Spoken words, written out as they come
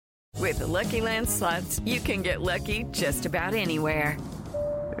With the Lucky Land Slots, you can get lucky just about anywhere.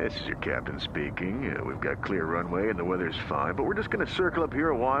 This is your captain speaking. We've got clear runway and the weather's fine, but we're just going to circle up here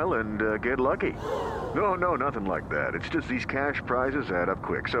a while and get lucky. No, nothing like that. It's just these cash prizes add up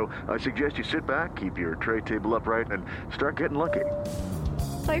quick. So I suggest you sit back, keep your tray table upright, and start getting lucky.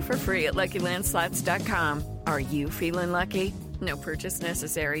 Play for free at LuckyLandSlots.com. Are you feeling lucky? No purchase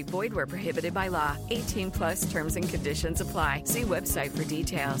necessary. Void where prohibited by law. 18 plus terms and conditions apply. See website for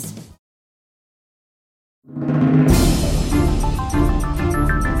details.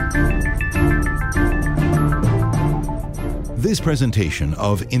 This presentation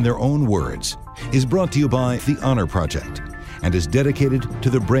of In Their Own Words is brought to you by The Honor Project and is dedicated to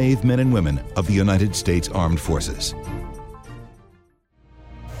the brave men and women of the United States Armed Forces.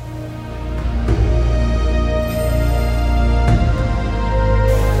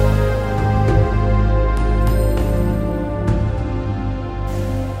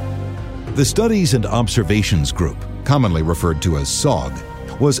 The Studies and Observations Group, commonly referred to as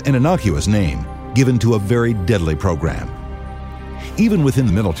SOG, was an innocuous name given to a very deadly program. Even within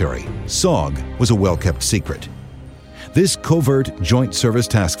the military, SOG was a well-kept secret. This covert Joint Service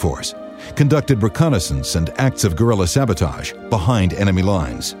Task Force conducted reconnaissance and acts of guerrilla sabotage behind enemy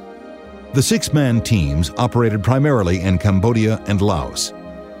lines. The six-man teams operated primarily in Cambodia and Laos.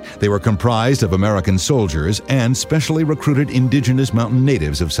 They were comprised of American soldiers and specially recruited indigenous mountain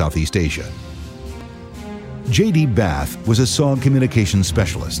natives of Southeast Asia. J.D. Bath was a SOG communications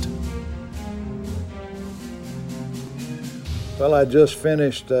specialist. Well, I just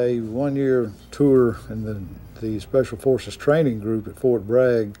finished a one-year tour in the Special Forces Training Group at Fort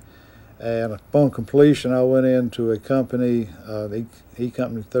Bragg, and upon completion I went into a company, the E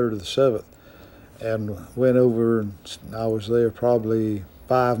Company 3rd of the 7th, and went over, and I was there probably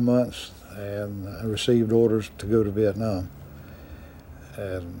 5 months, and I received orders to go to Vietnam.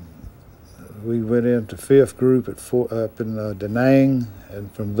 And we went into 5th Group up in Da Nang,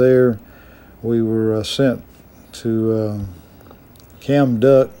 and from there we were sent to Cam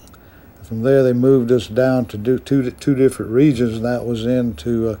Duck. From there they moved us down to do two different regions, and that was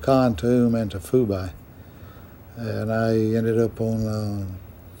into Kon Tum and to Phu Bai. And I ended up on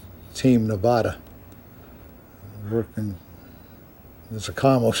Team Nevada, working as a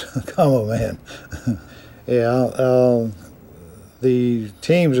commo man. Yeah, the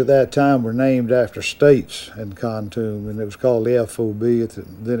teams at that time were named after states in Kon Tum, and it was called the FOB.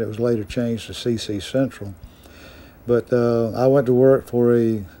 Then it was later changed to CC Central. But I went to work for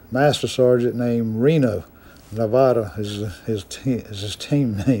a master sergeant named Reno. Nevada is his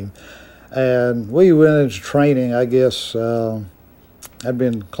team name. And we went into training, I guess. I'd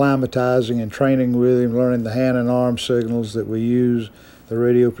been climatizing and training with him, learning the hand and arm signals that we use, the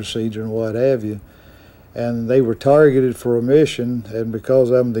radio procedure and what have you. And they were targeted for a mission, and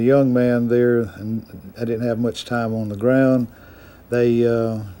because I'm the young man there and I didn't have much time on the ground, they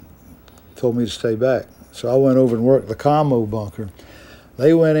told me to stay back. So I went over and worked the commo bunker.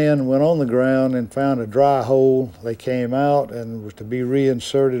 They went in, went on the ground, and found a dry hole. They came out and was to be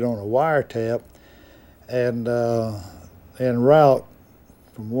reinserted on a wiretap, and en route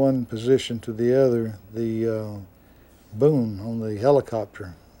from one position to the other, the boom on the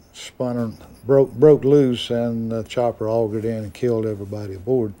helicopter spun, broke loose, and the chopper augered in and killed everybody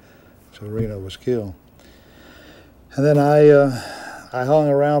aboard. So Reno was killed. And then I hung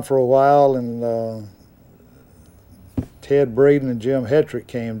around for a while, and Ted Braden and Jim Hetrick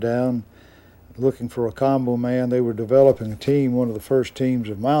came down looking for a combo man. They were developing a team, one of the first teams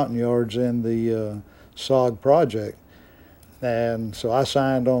of mountain yards in the SOG project. And so I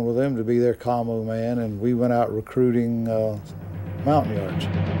signed on with them to be their combo man, and we went out recruiting mountain yards.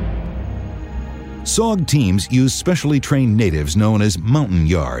 SOG teams use specially trained natives known as mountain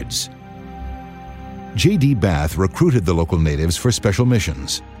yards. J.D. Bath recruited the local natives for special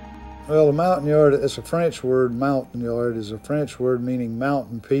missions. Well, the mountain yard, it's a French word. Mountain yard is a French word meaning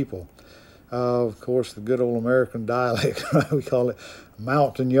mountain people. Of course, the good old American dialect, we call it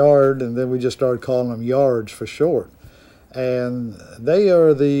mountain yard, and then we just started calling them yards for short. And they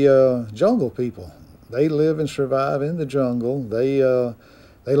are the jungle people. They live and survive in the jungle. They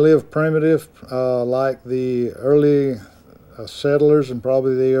live primitive, like the early settlers, and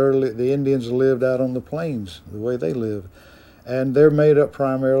probably the Indians lived out on the plains, the way they live. And they're made up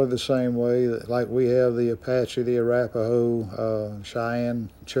primarily the same way, like we have the Apache, the Arapaho, Cheyenne,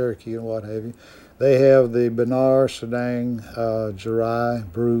 Cherokee, and what have you. They have the Benar, Sedang, Jarai,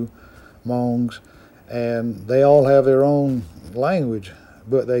 Bru, Mongs, and they all have their own language,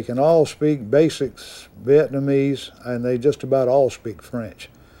 but they can all speak basics Vietnamese, and they just about all speak French.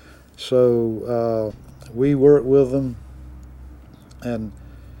 So we work with them, and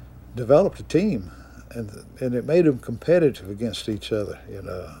developed a team, and it made them competitive against each other. You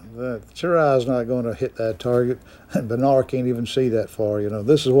know, your eye's not going to hit that target, and Bernard can't even see that far. You know,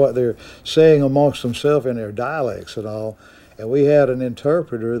 this is what they're saying amongst themselves in their dialects and all. And we had an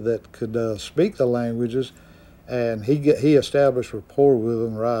interpreter that could speak the languages, and he established rapport with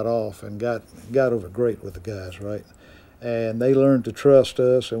them right off and got over great with the guys, right? And they learned to trust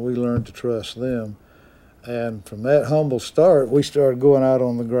us, and we learned to trust them. And from that humble start, we started going out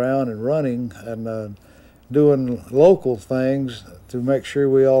on the ground and running and doing local things to make sure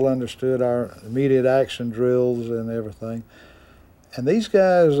we all understood our immediate action drills and everything. And these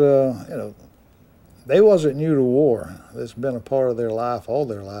guys, you know, they wasn't new to war. It's been a part of their life, all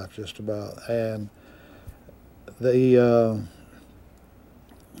their life just about. And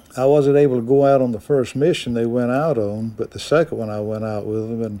I wasn't able to go out on the first mission they went out on, but the second one I went out with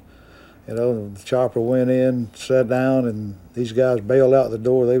them, and you know, the chopper went in, sat down, and these guys bailed out the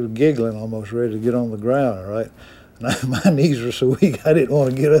door. They were giggling, almost ready to get on the ground, all right? And my knees were so weak, I didn't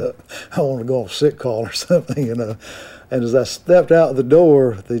want to get up. I wanted to go on sick call or something, you know. And as I stepped out the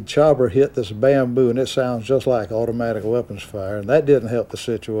door, the chopper hit this bamboo, and it sounds just like automatic weapons fire, and that didn't help the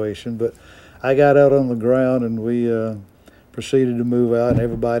situation. But I got out on the ground, and we proceeded to move out, and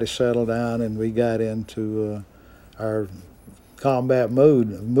everybody settled down, and we got into our combat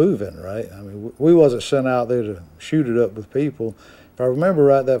mode of moving, right? I mean, we wasn't sent out there to shoot it up with people. If I remember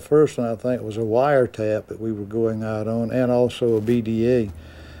right, that first one, I think, was a wiretap that we were going out on, and also a BDA.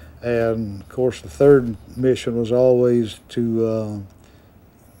 And, of course, the third mission was always to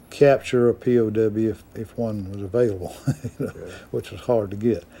capture a POW if one was available, you know, which was hard to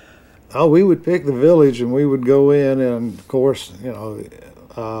get. Oh, we would pick the village, and we would go in, and, of course, you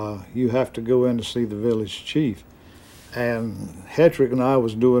know, you have to go in to see the village chief. And Hetrick and I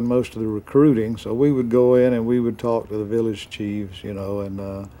was doing most of the recruiting, so we would go in and we would talk to the village chiefs, you know,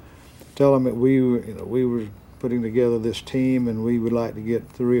 and tell them that we were putting together this team, and we would like to get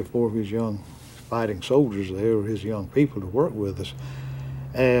 3 or 4 of his young fighting soldiers there, or his young people, to work with us.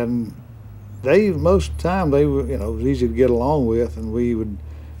 And most of the time, they were, you know, it was easy to get along with, and we would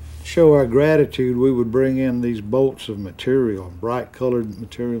show our gratitude. We would bring in these bolts of material, bright colored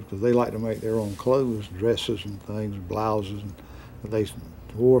material, because they like to make their own clothes, dresses and things, blouses, and they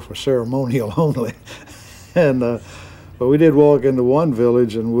wore for ceremonial only. And but we did walk into one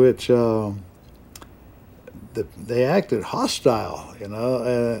village in which they acted hostile, you know,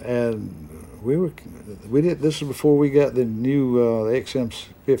 and we did. This is before we got the new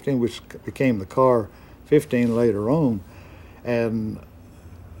XM-15, which became the Car 15 later on, and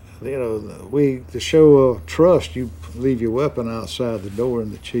you know, to show trust, you leave your weapon outside the door in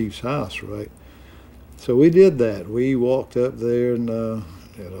the chief's house, right? So we did that. We walked up there, and you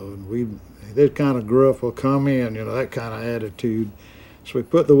know, and they kind of grew up, well, come in, you know, that kind of attitude. So we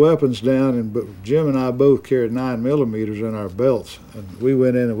put the weapons down, but Jim and I both carried 9mm in our belts, and we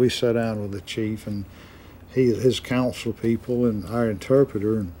went in and we sat down with the chief and his council people and our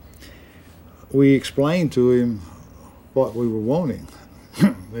interpreter, and we explained to him what we were wanting.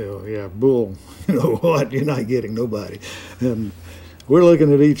 You know, yeah, bull, you know what, you're not getting nobody. And we're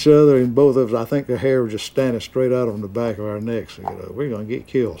looking at each other, and both of us, I think the hair was just standing straight out on the back of our necks. You know, we're going to get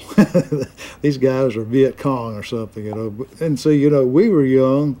killed. These guys are Viet Cong or something, you know. And so, you know, we were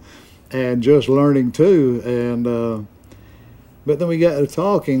young and just learning too. And but then we got to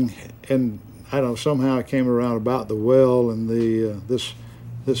talking, and I don't know, somehow it came around about the well, and this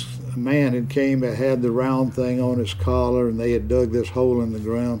man had the round thing on his collar, and they had dug this hole in the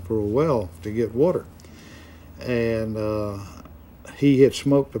ground for a well to get water. And he had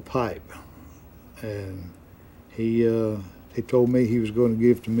smoked a pipe, and he told me he was going to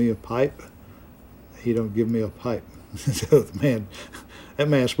give to me a pipe. He don't give me a pipe. So that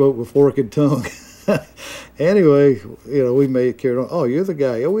man spoke with forked tongue. Anyway, you know, we carried on. Oh, you're the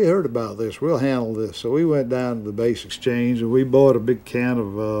guy. Yeah, we heard about this. We'll handle this. So we went down to the base exchange, and we bought a big can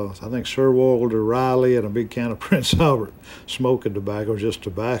of, I think, Sir Walter Riley, and a big can of Prince Albert smoking tobacco, just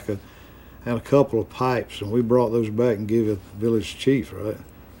tobacco, and a couple of pipes. And we brought those back and gave it to the village chief, right?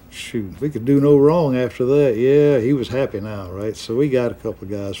 Shoot, we could do no wrong after that. Yeah, he was happy now, right? So we got a couple of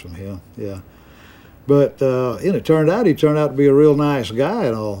guys from him, yeah. But it turned out he turned out to be a real nice guy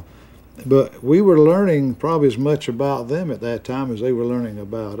and all. But we were learning probably as much about them at that time as they were learning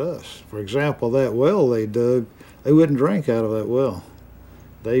about us. For example, that well they dug, they wouldn't drink out of that well.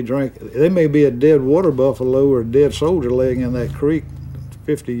 They may be a dead water buffalo or a dead soldier laying in that creek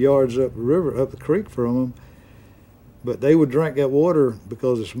 50 yards up the creek from them, but they would drink that water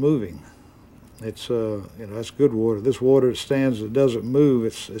because it's moving. It's you know, that's good water. This water that stands, that doesn't move,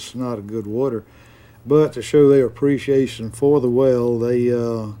 it's not a good water. But to show their appreciation for the well,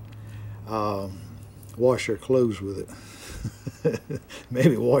 wash their clothes with it.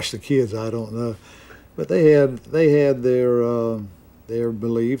 Maybe wash the kids, I don't know. But they had their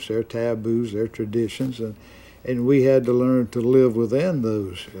beliefs, their taboos, their traditions, and we had to learn to live within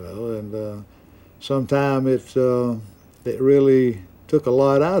those, you know. And sometimes it really took a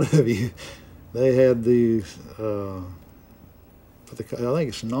lot out of you. They had the I think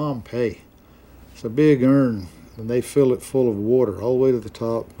it's non-pay. It's a big urn, and they fill it full of water all the way to the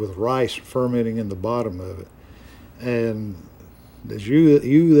top with rice fermenting in the bottom of it. And as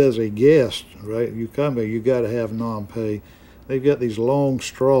you as a guest, right, you come here, you got to have non-pay. They've got these long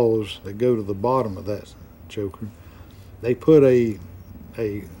straws that go to the bottom of that joker. They put a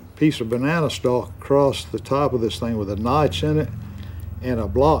piece of banana stalk across the top of this thing with a notch in it and a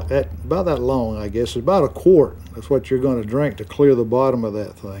block about that long, I guess. It's about a quart. That's what you're going to drink to clear the bottom of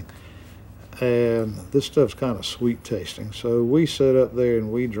that thing. And this stuff's kind of sweet tasting. So we sit up there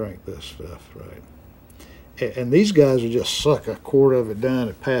and we drink this stuff, right? And these guys would just suck a quart of it down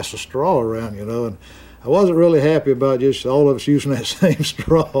and pass a straw around, you know. And I wasn't really happy about just all of us using that same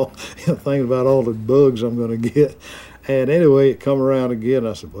straw, you know, thinking about all the bugs I'm going to get. And anyway, it come around again.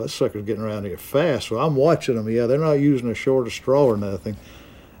 I said, well, that sucker's getting around here fast. So I'm watching them. Yeah, they're not using a shorter straw or nothing.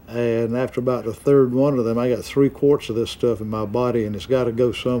 And after about the third one of them, I got 3 quarts of this stuff in my body, and it's got to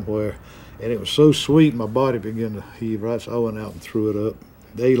go somewhere. And it was so sweet, my body began to heave, right? So I went out and threw it up.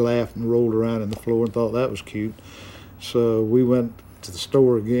 They laughed and rolled around in the floor and thought that was cute. So we went to the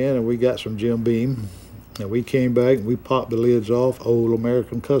store again, and we got some Jim Beam. And we came back, and we popped the lids off, Old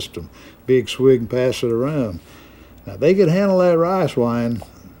American Custom. Big swig and pass it around. Now, they could handle that rice wine,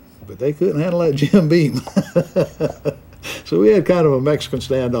 but they couldn't handle that Jim Beam. So we had kind of a Mexican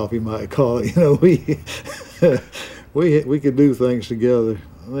standoff, you might call it. You know, we could do things together.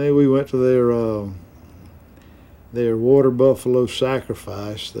 Then we went to their water buffalo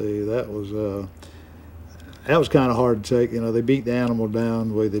sacrifice. That was kind of hard to take. You know, they beat the animal down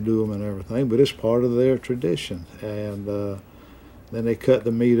the way they do them and everything, but it's part of their tradition. And then they cut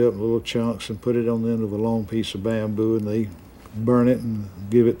the meat up in little chunks and put it on the end of a long piece of bamboo, and they burn it and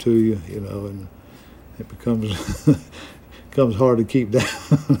give it to you, you know, and it becomes hard to keep down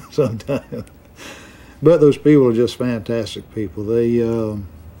sometimes. But those people are just fantastic people. They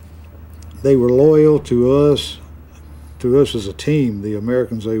were loyal to us as a team, the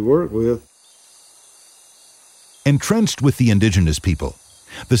Americans they work with. Entrenched with the indigenous people,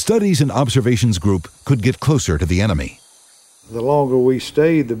 the Studies and Observations Group could get closer to the enemy. The longer we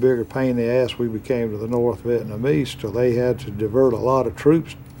stayed, the bigger pain in the ass we became to the North Vietnamese, till they had to divert a lot of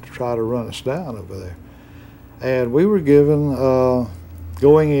troops to try to run us down over there. And we were given,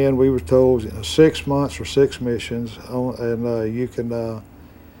 going in, we were told, you know, 6 months or 6 missions, and you can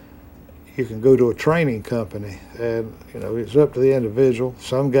go to a training company. And, you know, it's up to the individual.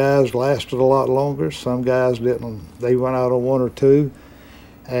 Some guys lasted a lot longer, some guys didn't. They went out on 1 or 2.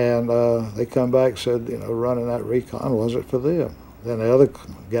 And they come back and said, you know, running that recon wasn't for them. Then the other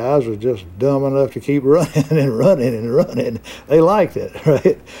guys were just dumb enough to keep running and running and running. They liked it,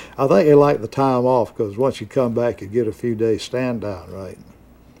 right? I think they liked the time off, because once you come back, you get a few days stand down, right?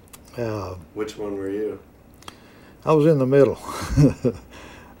 Which one were you? I was in the middle.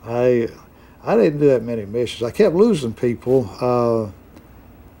 I didn't do that many missions. I kept losing people.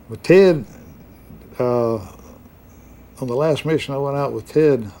 With Ted, on the last mission I went out with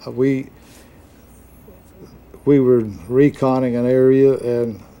Ted, we were reconning an area,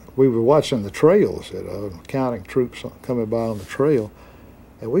 and we were watching the trails, you know, counting troops coming by on the trail.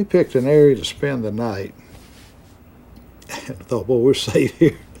 And we picked an area to spend the night. And I thought, well, we're safe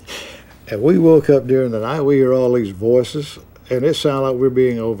here. And we woke up during the night, we hear all these voices, and it sounded like we're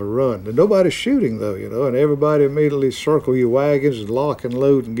being overrun. And nobody's shooting, though, you know, and everybody immediately circle your wagons and lock and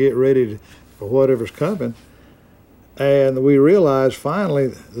load and get ready for whatever's coming. And we realized finally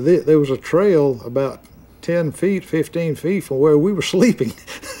there was a trail about 10 feet, 15 feet from where we were sleeping.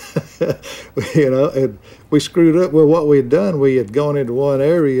 You know, and we screwed up with what we had done. We had gone into one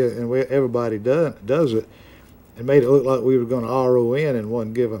area, and everybody does it, and made it look like we were going to RO in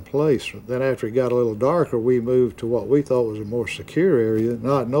one given place. Then after it got a little darker, we moved to what we thought was a more secure area,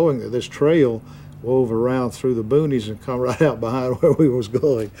 not knowing that this trail wove around through the boonies and come right out behind where we was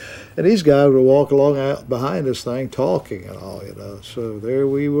going. And these guys would walk along out behind this thing talking and all, you know. So there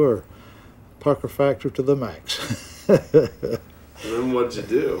we were, pucker factor to the max. And then what'd you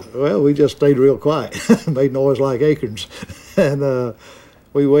do? Well, we just stayed real quiet, made noise like acorns. And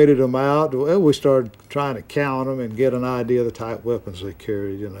we waited them out. Well, we started trying to count them and get an idea of the type of weapons they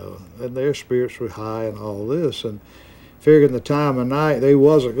carried, you know. And their spirits were high and all this. And figuring the time of night, they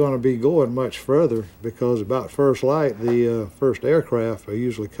wasn't going to be going much further because about first light, the first aircraft are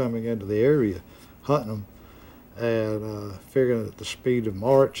usually coming into the area, hunting them. And figuring at the speed of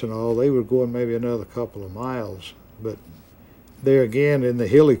March and all, they were going maybe another couple of miles. But there again, in the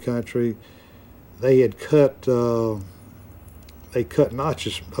hilly country, they had cut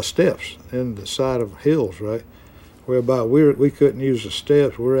notches, steps in the side of hills, right? Whereby we couldn't use the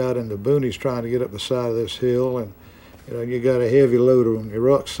steps. We're out in the boonies trying to get up the side of this hill, and you got a heavy load on your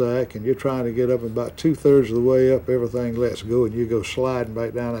rucksack, and you're trying to get up. About 2/3 of the way up, everything lets go, and you go sliding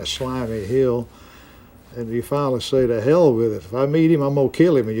back down that slimy hill. And you finally say, to hell with it. If I meet him, I'm going to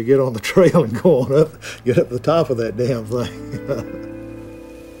kill him. And you get on the trail and go on up, get up the top of that damn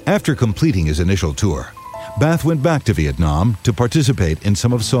thing. After completing his initial tour, Bath went back to Vietnam to participate in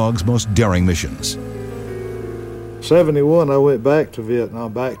some of SOG's most daring missions. 71, I went back to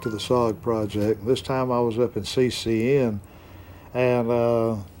Vietnam, back to the SOG project. This time I was up in CCN, and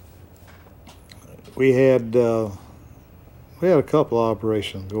we had a couple of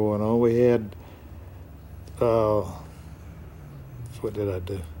operations going on. We had what did I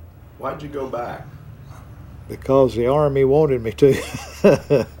do? Why'd you go back? Because the Army wanted me to.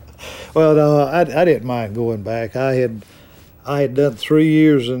 Well, no, I didn't mind going back. I had done 3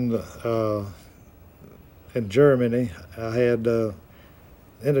 years in Germany. I had,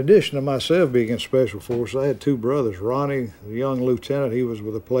 in addition to myself being in Special Forces, I had two brothers. Ronnie, the young lieutenant, he was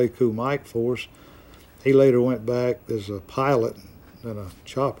with the Pleiku Mike Force. He later went back as a pilot in a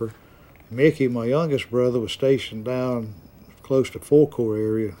chopper. Mickey, my youngest brother, was stationed down close to 4 Corps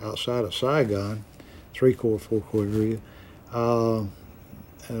area outside of Saigon, 3 Corps, 4 Corps area.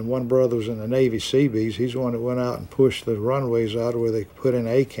 And one brother was in the Navy Seabees. He's the one that went out and pushed the runways out where they could put in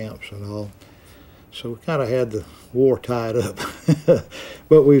A camps and all. So we kind of had the war tied up.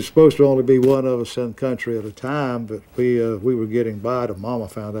 But we were supposed to only be one of us in the country at a time, but we were getting by till Mama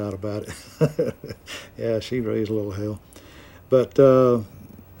found out about it. Yeah, she raised a little hell. But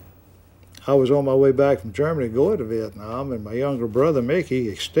I was on my way back from Germany going to Vietnam, and my younger brother, Mickey,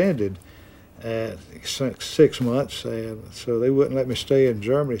 extended 6 months, and so they wouldn't let me stay in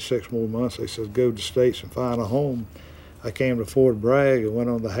Germany 6 more months. They said, go to the States and find a home. I came to Fort Bragg and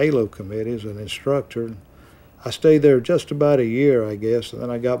went on the Halo Committee as an instructor. I stayed there just about a year, I guess, and then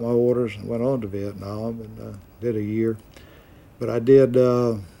I got my orders and went on to Vietnam and did a year. But I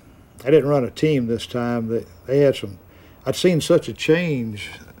didn't run a team this time. They had some, I'd seen such a change.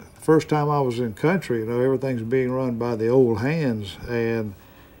 First time I was in country, everything's being run by the old hands, and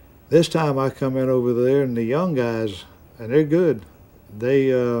this time I come in over there and the young guys, and they're good.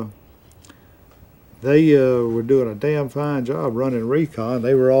 They were doing a damn fine job running recon.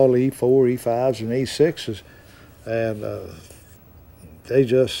 They were all E4, E5s, and E6s, and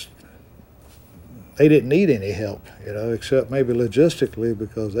they didn't need any help, except maybe logistically,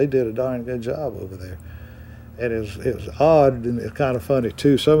 because they did a darn good job over there. And it was odd and it's kind of funny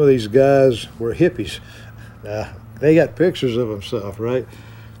too. Some of these guys were hippies. Now, they got pictures of themselves, right?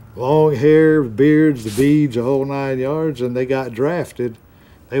 Long hair, beards, the beads, the whole 9 yards, and they got drafted.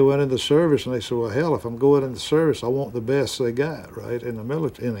 They went in the service and they said, well, hell, if I'm going in the service, I want the best they got, right, in the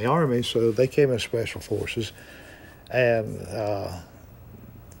military, in the Army. So they came in Special Forces, and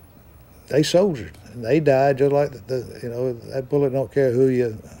they soldiered. And they died just like that bullet don't care who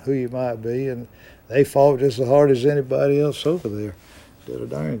you might be, and they fought just as hard as anybody else over there. Did a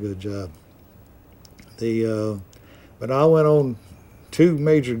darn good job. But I went on 2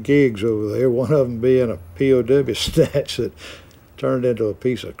 major gigs over there, one of them being a POW snatch that turned into a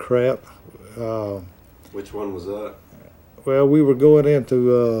piece of crap. Which one was that? Well, we were going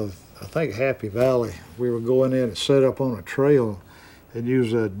into, I think, Happy Valley. We were going in and set up on a trail and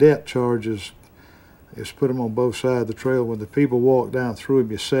use depth charges. Just put them on both sides of the trail. When the people walk down through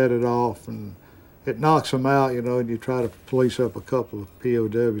them, you set it off, and it knocks them out, and you try to police up a couple of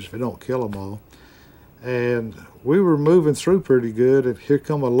POWs if you don't kill them all. And we were moving through pretty good, and here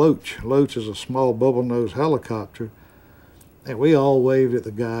come a Loach. Loach is a small bubble-nosed helicopter, and we all waved at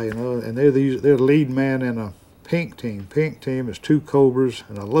the guy, and they're the lead man in a pink team. Pink team is 2 Cobras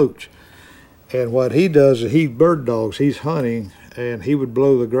and a Loach. And what he does is he bird dogs, he's hunting, and he would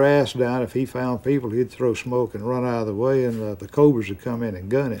blow the grass down. If he found people, he'd throw smoke and run out of the way, and the Cobras would come in and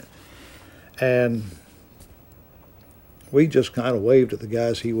gun it. And we just kind of waved at the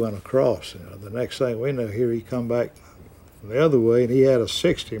guys he went across. The next thing we know, here he come back from the other way, and he had a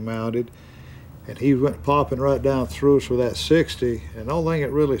 60 mounted, and he went popping right down through us with that 60. And the only thing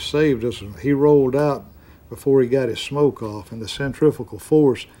that really saved us was he rolled out before he got his smoke off, and the centrifugal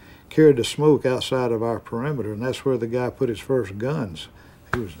force carried the smoke outside of our perimeter, and that's where the guy put his first guns.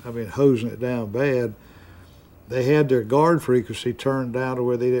 He was, hosing it down bad. they had their guard frequency turned down to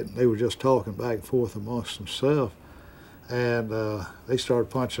where they were just talking back and forth amongst themselves. And they started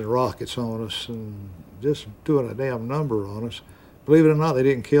punching rockets on us and just doing a damn number on us. Believe it or not, they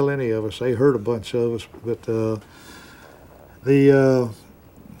didn't kill any of us. They hurt a bunch of us, but these were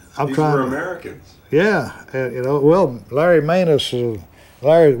Americans. Yeah, and well, Larry Manus,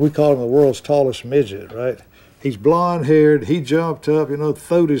 Larry, we call him the world's tallest midget, right? He's blonde-haired. He jumped up,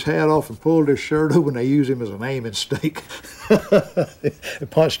 throwed his hat off and pulled his shirt open. They used him as an aiming stake. And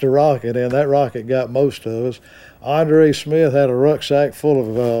punched a rocket in. That rocket got most of us. Andre Smith had a rucksack full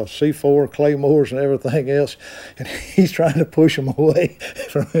of C4 claymores and everything else, and he's trying to push them away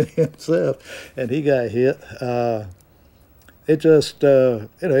from himself, and he got hit. It was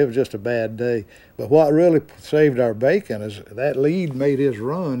just a bad day. But what really saved our bacon is that lead made his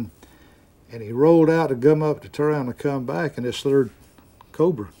run, and he rolled out to come up to turn around and come back, and this third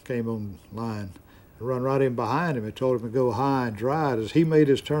Cobra came on line and run right in behind him and told him to go high and dry. As he made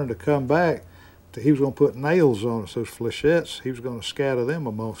his turn to come back, he was going to put nails on us, those flechettes. He was going to scatter them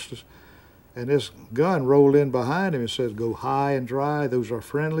amongst us. And this gun rolled in behind him and says, "Go high and dry. Those are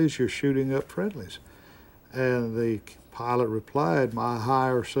friendlies. You're shooting up friendlies." And the pilot replied, "My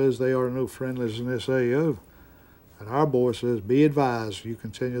higher says they are no friendlies in this AO." And our boy says, "Be advised, you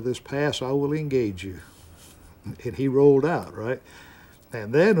continue this pass, I will engage you." And he rolled out, right?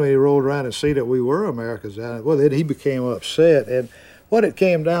 And then when he rolled around and see that we were Americans, well, then he became upset. And what it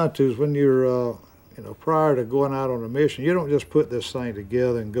came down to is when you're, prior to going out on a mission, you don't just put this thing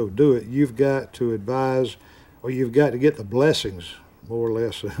together and go do it. You've got to advise, or you've got to get the blessings, more or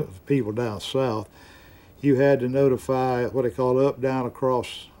less, of people down south. You had to notify what they call up, down,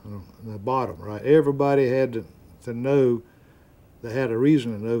 across the bottom, right? Everybody had to know, they had a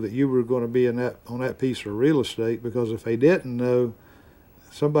reason to know that you were going to be on that piece of real estate, because if they didn't know,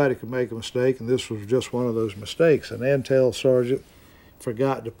 somebody could make a mistake, and this was just one of those mistakes. An intel sergeant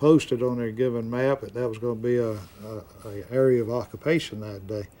forgot to post it on their given map that was going to be a area of occupation that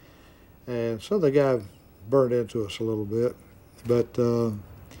day. And so the guy burned into us a little bit, but when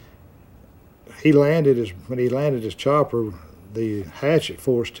he landed his chopper, the hatchet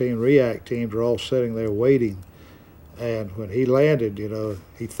force team, react teams were all sitting there waiting. And when he landed,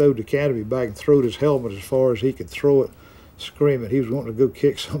 he threw the canopy back and threw his helmet as far as he could throw it, screaming he was wanting to go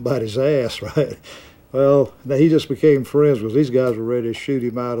kick somebody's ass, right? Well, he just became friends because these guys were ready to shoot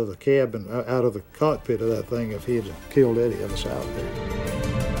him out of the cabin, out of the cockpit of that thing if he had killed any of us out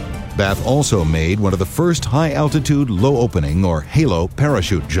there. Bath also made one of the first high-altitude, low-opening, or HALO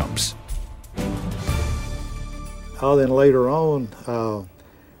parachute jumps. Then later on,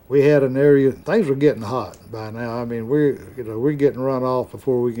 we had an area. Things were getting hot by now. I mean, we're getting run off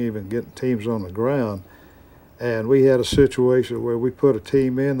before we can even get teams on the ground. And we had a situation where we put a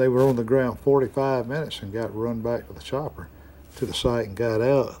team in. They were on the ground 45 minutes and got run back to the chopper, to the site, and got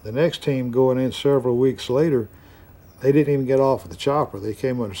out. The next team going in several weeks later, they didn't even get off of the chopper. They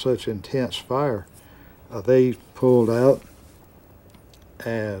came under such intense fire. They pulled out,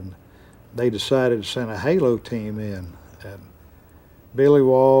 and they decided to send a HALO team in. And Billy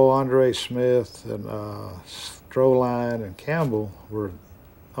Wall, Andre Smith, and Stroline and Campbell were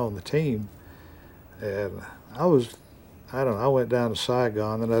on the team. And I went down to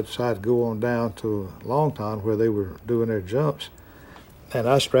Saigon, then I decided to go on down to Longtan where they were doing their jumps. And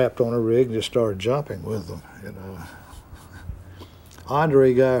I strapped on a rig and just started jumping with them.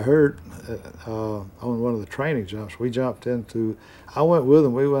 Andre got hurt on one of the training jumps. I went with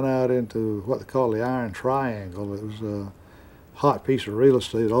them, we went out into what they call the Iron Triangle. It was a hot piece of real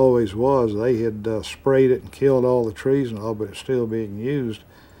estate, it always was. They had sprayed it and killed all the trees and all, but it's still being used.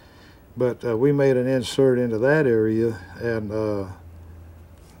 But we made an insert into that area, and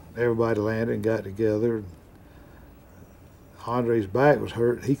everybody landed and got together. Andre's back was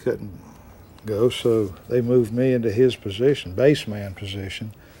hurt. He couldn't go, so they moved me into his position, baseman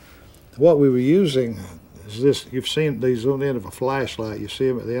position. What we were using is this. You've seen these on the end of a flashlight. You see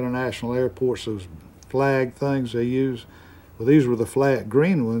them at the international airports, those flag things they use. Well, these were the flat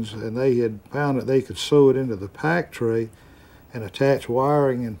green ones, and they had found that they could sew it into the pack tray and attach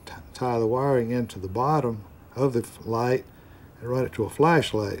wiring and tie the wiring into the bottom of the light and run it to a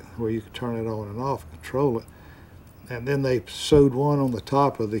flashlight where you could turn it on and off and control it. And then they sewed one on the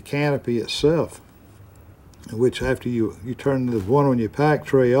top of the canopy itself, which after you turn the one on your pack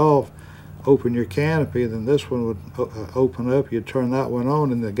tray off, open your canopy, then this one would open up, you'd turn that one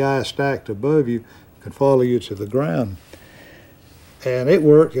on, and the guy stacked above you could follow you to the ground. And it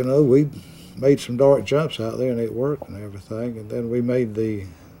worked, we made some dark jumps out there, and it worked and everything. And then we made the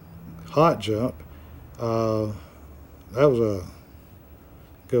hot jump. That was a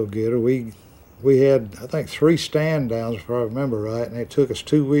go-getter. We we had, I think, 3 stand downs, if I remember right, and it took us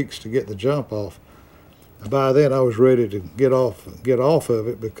 2 weeks to get the jump off. And by then, I was ready to get off of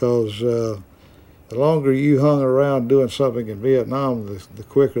it, because the longer you hung around doing something in Vietnam, the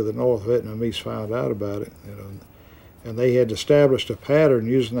quicker the North Vietnamese found out about it. You know, and they had established a pattern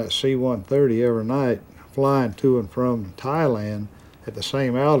using that C-130 every night, flying to and from Thailand at the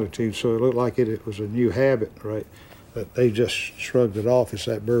same altitude, so it looked like it was a new habit, right? But they just shrugged it off as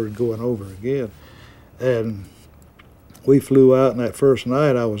that bird going over again. And we flew out, and that first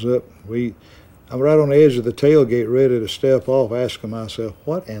night I was up, I'm right on the edge of the tailgate ready to step off, asking myself,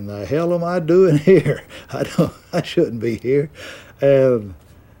 what in the hell am I doing here? I shouldn't be here. And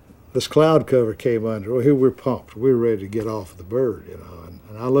this cloud cover came under. Well, here we're pumped. We're ready to get off the bird, you know.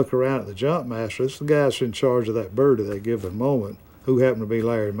 And I look around at the jump master. It's the guy that's in charge of that bird at that given moment, who happened to be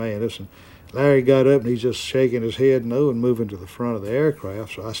Larry Mann. Larry got up, and he's just shaking his head no and moving to the front of the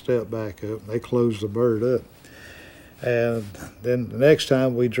aircraft. So I stepped back up, and they closed the bird up. And then the next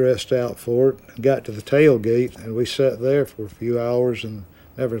time we dressed out for it, got to the tailgate, and we sat there for a few hours and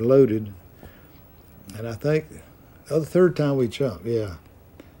never loaded. And I think the third time we jumped, yeah.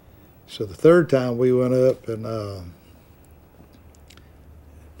 So the third time we went up, and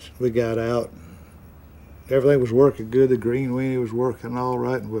we got out. Everything was working good. The green weenie was working all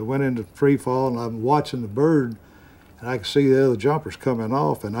right, and we went into free fall, and I'm watching the bird, and I could see the other jumpers coming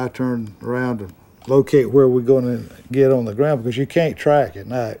off, and I turned around to locate where we're going to get on the ground, because you can't track at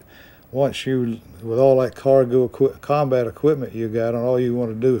night. Once you, with all that cargo combat equipment you got on, all you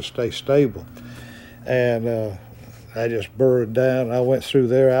want to do is stay stable. And I just burrowed down, and I went through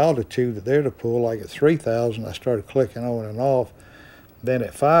their altitude at their pull, like at 3,000, I started clicking on and off. Then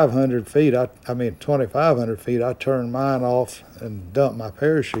at 500 feet, 2,500 feet, I turned mine off and dumped my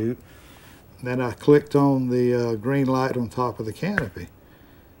parachute. Then I clicked on the green light on top of the canopy.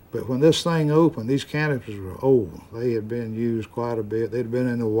 But when this thing opened, these canopies were old. They had been used quite a bit. They'd been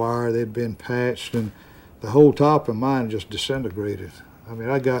in the wire, they'd been patched, and the whole top of mine just disintegrated. I mean,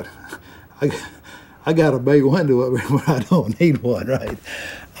 I got a big window up here, but I don't need one, right?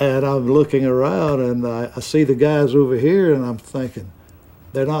 And I'm looking around, and I see the guys over here, and I'm thinking,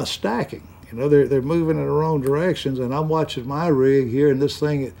 they're not stacking. You know, they're moving in the wrong directions, and I'm watching my rig here, and this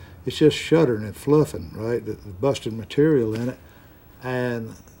thing, it's just shuddering and fluffing, right? The busted material in it.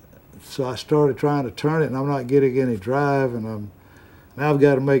 And so I started trying to turn it, and I'm not getting any drive, and now I've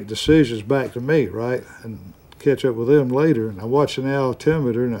got to make decisions back to me, right? And catch up with them later. And I'm watching the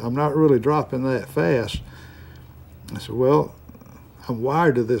altimeter, and I'm not really dropping that fast. I said, well, I'm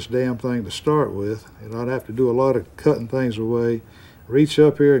wired to this damn thing to start with. You know, I'd have to do a lot of cutting things away, reach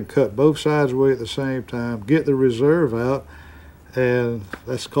up here and cut both sides away at the same time, get the reserve out, and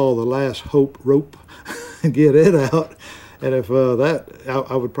that's called the last hope rope, and get it out. And if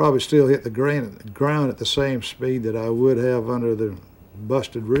I would probably still hit the ground at the same speed that I would have under the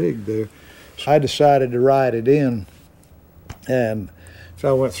busted rig there. So I decided to ride it in, and so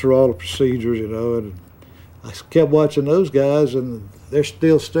I went through all the procedures, you know, and I kept watching those guys, and they're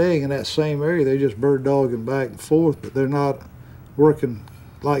still staying in that same area. They're just bird dogging back and forth, but they're not working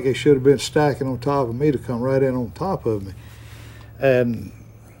like they should have been, stacking on top of me to come right in on top of me. And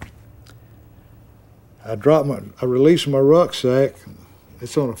I released my rucksack.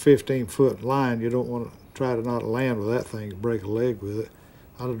 It's on a 15-foot line. You don't want to try to not land with that thing, break a leg with it.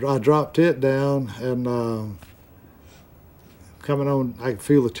 I dropped it down, and coming on, I could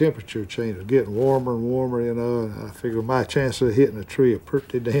feel the temperature change. It was getting warmer and warmer, you know, and I figured my chances of hitting a tree are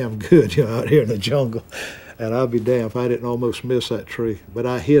pretty damn good, you know, out here in the jungle. And I'd be damned if I didn't almost miss that tree. But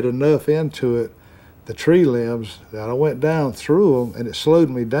I hit enough into it, the tree limbs, that I went down through them, and it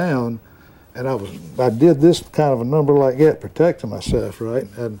slowed me down. And I did this kind of a number like that, protecting myself, right?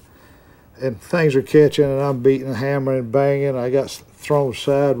 And things are catching, and I'm beating, hammering, banging. I got thrown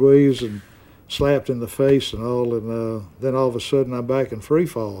sideways and slapped in the face and all. And then all of a sudden, I'm back in free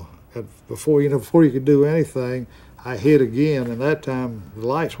fall. And before you could do anything, I hit again, and that time the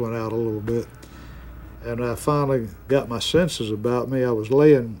lights went out a little bit. And I finally got my senses about me. I was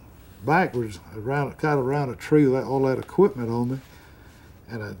laying backwards around a tree with all that equipment on me.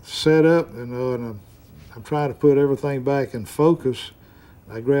 And I set up, you know, and I'm trying to put everything back in focus.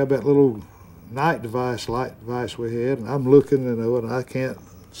 I grabbed that little light device we had, and I'm looking, you know, and I can't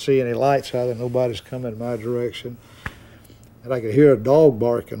see any lights out there. Nobody's coming in my direction. And I could hear a dog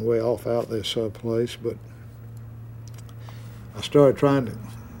barking way off out there someplace, but I started trying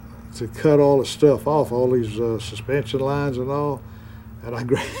to cut all the stuff off, all these suspension lines and all, and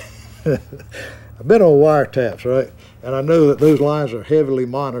I've been on wiretaps, right? And I know that those lines are heavily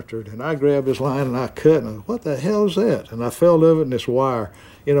monitored. And I grabbed this line and I cut, and I, what the hell is that? And I felt of it in this wire,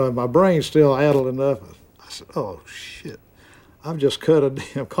 and my brain's still addled enough. I said, oh, shit. I've just cut a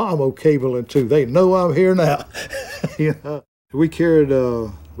damn commo cable in two. They know I'm here now. We carried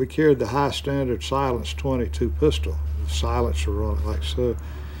the high standard silence 22 pistol, the silencer on it like so.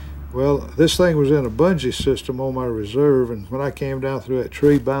 Well, this thing was in a bungee system on my reserve, and when I came down through that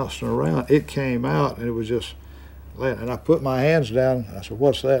tree bouncing around, it came out, and it was just landing. And I put my hands down. I said,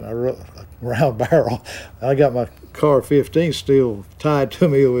 what's that? And I wrote a round barrel. I got my car 15 still tied to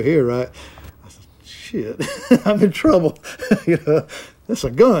me over here, right? I said, shit, I'm in trouble. That's a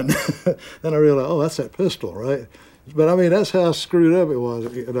gun. Then I realized, oh, that's that pistol, right? But, I mean, that's how screwed up it was,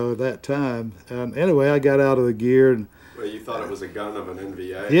 at that time. And anyway, I got out of the gear and... Well, you thought it was a gun of an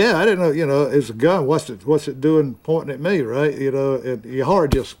NVA? Yeah, I didn't know, it's a gun. What's it doing pointing at me, right? And your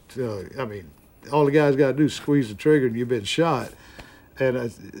heart just, all the guy's got to do is squeeze the trigger and you've been shot. And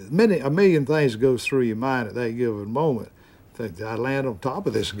a million things goes through your mind at that given moment. Think, I land on top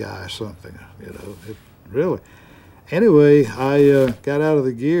of this guy or something, really. Anyway, I got out of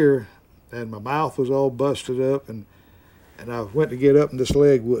the gear and my mouth was all busted up and I went to get up and this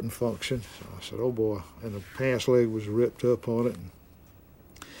leg wouldn't function. So I said, oh boy, and the pants leg was ripped up on it. And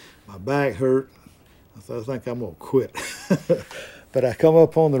my back hurt. I think I'm gonna quit. But I come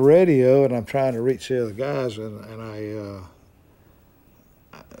up on the radio and I'm trying to reach the other guys and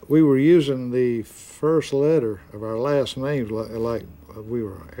we were using the first letter of our last names like we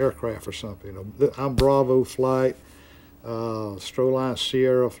were aircraft or something. I'm Bravo Flight, Stroline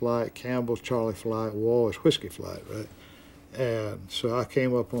Sierra Flight, Campbell Charlie Flight, Wallace Whiskey Flight, right? And so I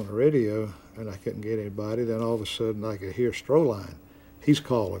came up on the radio and I couldn't get anybody. Then all of a sudden I could hear Stroline. He's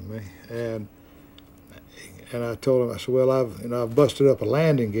calling me. And I told him, I said, well, I've busted up a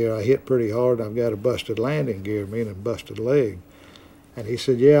landing gear. I hit pretty hard and I've got a busted landing gear, meaning busted leg. And he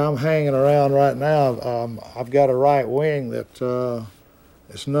said, yeah, I'm hanging around right now. I've got a right wing that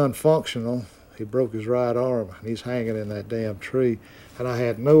it's non-functional. He broke his right arm and he's hanging in that damn tree. And I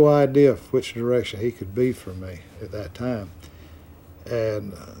had no idea which direction he could be from me at that time.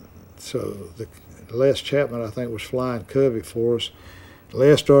 And so Les Chapman, I think, was flying Covey for us.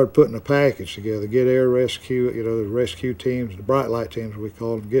 Les started putting a package together, get air rescue, the rescue teams, the bright light teams we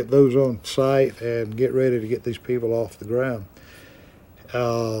call them, get those on site and get ready to get these people off the ground.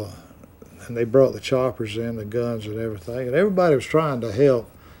 And they brought the choppers in, the guns and everything, and everybody was trying to help.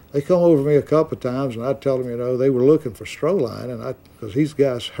 They come over me a couple of times, and I'd tell them, they were looking for Stroline, and because these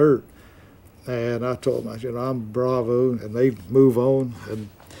guys hurt. And I told them, I'm Bravo, and they move on. And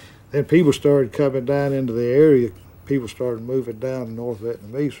then people started coming down into the area. People started moving down. North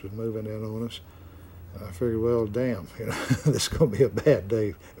Vietnamese was moving in on us. And I figured, well, damn, this is going to be a bad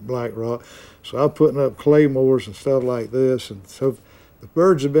day at Black Rock. So I'm putting up claymores and stuff like this. And so the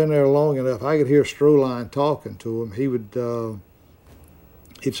birds had been there long enough. I could hear Stroline talking to him. He would...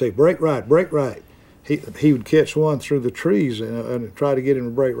 He'd say, break right, break right. He would catch one through the trees and try to get him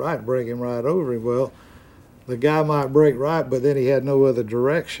to break right and bring him right over him. Well, the guy might break right, but then he had no other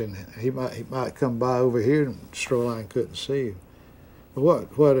direction. He might come by over here and Stroline couldn't see him.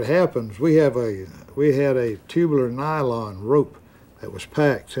 But what had happened was we had a tubular nylon rope that was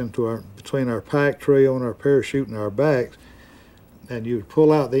packed between our pack tray on our parachute and our backs. And you'd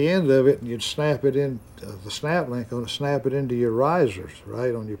pull out the end of it and you'd snap it in, the snap link on it, snap it into your risers,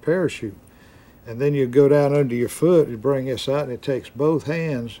 right, on your parachute. And then you'd go down under your foot, you'd bring this out, and it takes both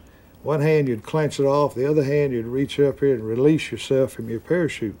hands. One hand you'd clench it off, the other hand you'd reach up here and release yourself from your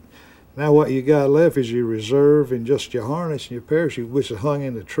parachute. Now what you got left is your reserve and just your harness and your parachute, which is hung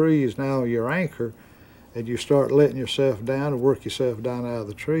in the tree, is now your anchor. And you start letting yourself down and work yourself down out of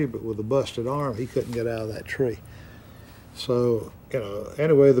the tree, but with a busted arm, he couldn't get out of that tree. So,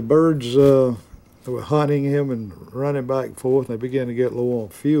 anyway, the birds were hunting him and running back and forth, and they began to get low on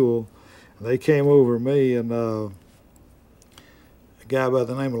fuel. And they came over me, and a guy by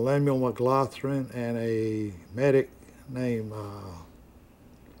the name of Lemuel McLaughlin and a medic named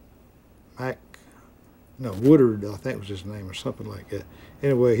Woodard, I think was his name, or something like that.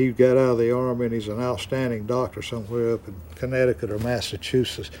 Anyway, he got out of the Army, and he's an outstanding doctor somewhere up in Connecticut or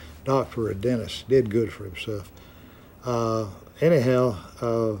Massachusetts, doctor or dentist, did good for himself.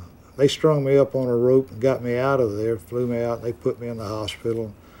 They strung me up on a rope and got me out of there, flew me out, and they put me in the hospital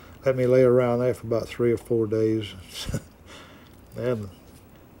and let me lay around there for about 3 or 4 days. And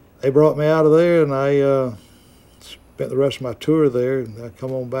they brought me out of there, and I spent the rest of my tour there, and I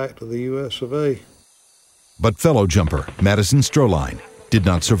come on back to the U.S. of A. But fellow jumper Madison Stroline did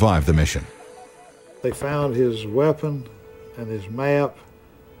not survive the mission. They found his weapon and his map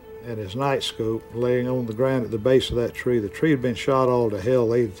and his night scope laying on the ground at the base of that tree. The tree had been shot all to hell.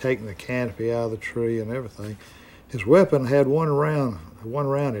 They had taken the canopy out of the tree and everything. His weapon had one round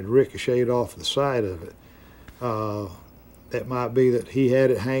had ricocheted off the side of it. That might be that he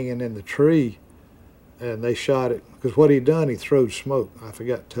had it hanging in the tree and they shot it, because what he'd done, he throwed smoke. I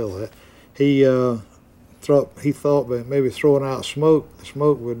forgot to tell that. He thought that maybe throwing out smoke, the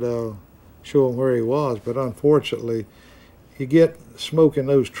smoke would show him where he was, but unfortunately, you get smoke in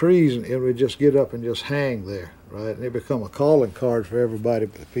those trees and it would just get up and just hang there, right? And it become a calling card for everybody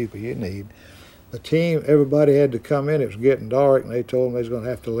but the people you need. The team, everybody had to come in. It was getting dark, and they told him they was going to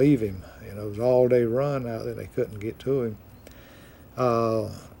have to leave him. You know, it was an all-day run out there. They couldn't get to him.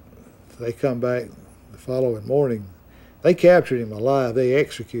 They come back the following morning. They captured him alive. They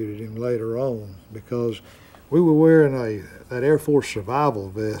executed him later on because we were wearing that Air Force survival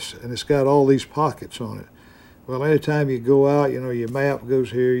vest, and it's got all these pockets on it. Well, anytime you go out, you know, your map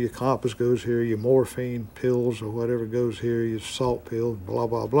goes here, your compass goes here, your morphine pills or whatever goes here, your salt pills, blah,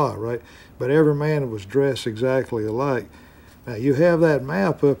 blah, blah, right? But every man was dressed exactly alike. Now, you have that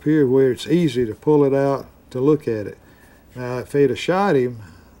map up here where it's easy to pull it out to look at it. Now, if they'd have shot him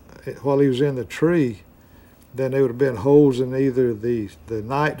while he was in the tree, then there would have been holes in either the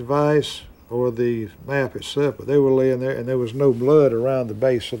night device or the map itself. But they were laying there, and there was no blood around the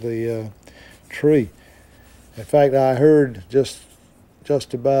base of the tree. In fact, I heard just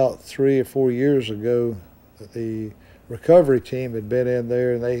about 3 or 4 years ago that the recovery team had been in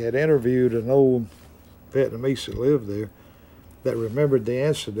there, and they had interviewed an old Vietnamese that lived there that remembered the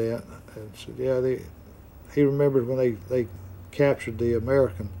incident and said, yeah, he remembered when they captured the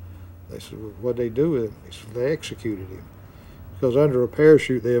American. They said, well, what'd they do with him? He said, they executed him. Because under a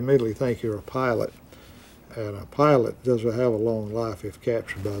parachute, they immediately think you're a pilot. And a pilot doesn't have a long life if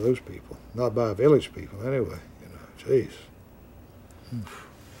captured by those people. Not by village people, anyway. You know, jeez.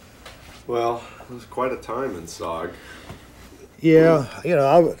 Well, it was quite a time in SOG. Yeah, you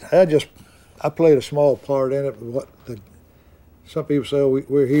know, I played a small part in it. Some people say, oh,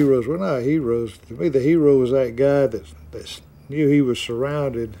 we're heroes. We're not heroes. To me, the hero was that guy that knew he was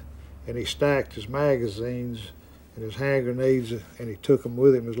surrounded, and he stacked his magazines and his hand grenades, and he took them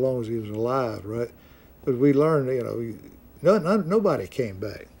with him as long as he was alive, right? But we learned, you know, nobody came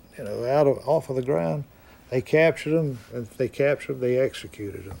back. You know, off of the ground, they captured them, and if they captured them, they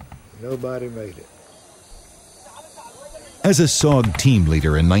executed them. Nobody made it. As a SOG team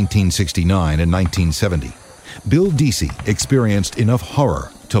leader in 1969 and 1970, Bill Deasy experienced enough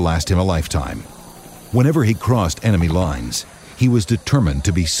horror to last him a lifetime. Whenever he crossed enemy lines, he was determined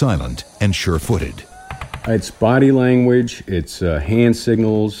to be silent and sure-footed. It's body language, it's hand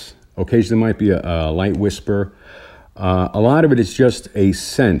signals, occasionally there might be a light whisper. A lot of it is just a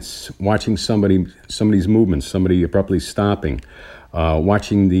sense, watching somebody's movements, somebody abruptly stopping,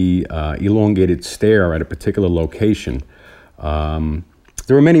 watching the elongated stare at a particular location.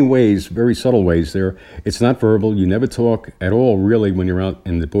 There are many ways, very subtle ways there. It's not verbal. You never talk at all, really, when you're out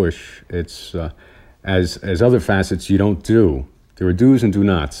in the bush. It's, as other facets, you don't do. There are do's and do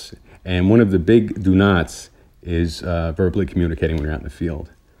nots. And one of the big do nots is verbally communicating when you're out in the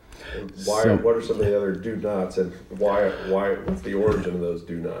field. What are some of the other do nots, and what's the origin of those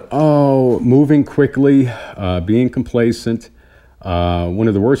do nots? Oh, moving quickly, being complacent. One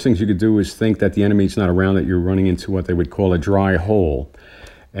of the worst things you could do is think that the enemy's not around, that you're running into what they would call a dry hole.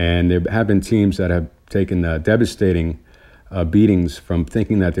 And there have been teams that have taken devastating beatings from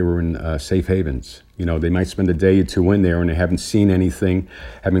thinking that they were in safe havens. You know, they might spend a day or two in there and they haven't seen anything,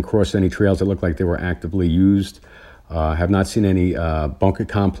 haven't crossed any trails that look like they were actively used, have not seen any bunker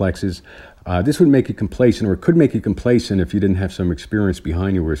complexes. This would make you complacent, or it could make you complacent if you didn't have some experience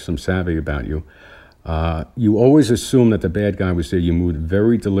behind you or some savvy about you. You always assume that the bad guy was there. You moved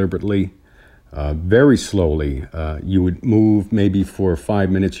very deliberately, very slowly. You would move maybe for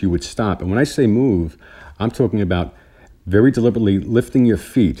 5 minutes, you would stop. And when I say move, I'm talking about very deliberately lifting your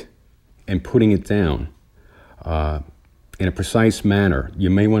feet and putting it down in a precise manner. You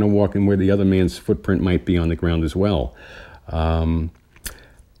may want to walk in where the other man's footprint might be on the ground as well.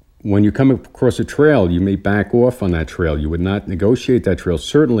 When you come across a trail, you may back off on that trail. You would not negotiate that trail.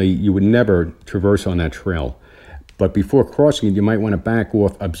 Certainly, you would never traverse on that trail. But before crossing it, you might want to back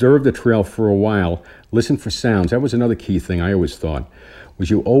off, observe the trail for a while, listen for sounds. That was another key thing I always thought, was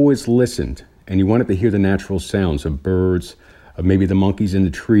you always listened, and you wanted to hear the natural sounds of birds, of maybe the monkeys in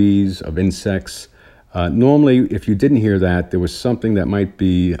the trees, of insects. Normally, if you didn't hear that, there was something that might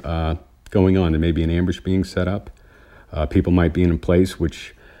be going on. There may be an ambush being set up. People might be in a place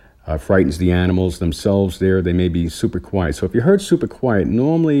which frightens the animals themselves there. They may be super quiet. So if you heard super quiet,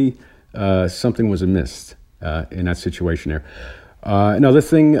 normally something was amiss in that situation there. Another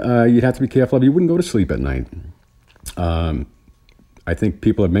thing you'd have to be careful of, you wouldn't go to sleep at night. I think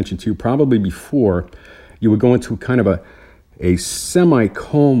people have mentioned to you probably before, you would go into kind of a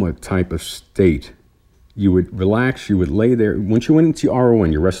semi-coma type of state. You would relax, you would lay there. Once you went into your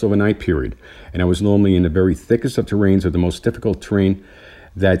RON, your rest overnight period, and I was normally in the very thickest of terrains or the most difficult terrain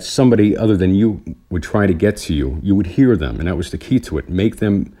that somebody other than you would try to get to you, you would hear them, and that was the key to it. Make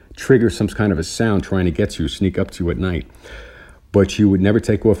them trigger some kind of a sound trying to get to you, sneak up to you at night. But you would never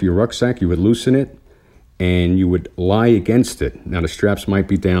take off your rucksack, you would loosen it, and you would lie against it. Now the straps might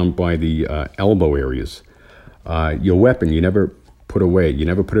be down by the elbow areas. Your weapon, you never put away. You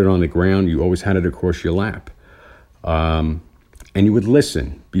never put it on the ground. You always had it across your lap. And you would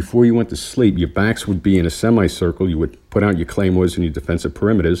listen. Before you went to sleep, your backs would be in a semicircle. You would put out your claymores and your defensive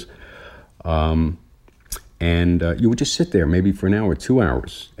perimeters. And you would just sit there maybe for an hour, 2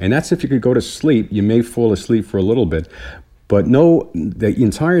 hours. And that's if you could go to sleep. You may fall asleep for a little bit. But no, the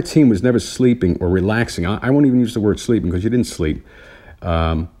entire team was never sleeping or relaxing. I won't even use the word sleeping because you didn't sleep.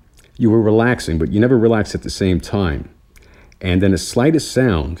 You were relaxing, but you never relaxed at the same time. And then the slightest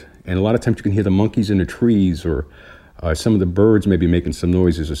sound, and a lot of times you can hear the monkeys in the trees or some of the birds maybe making some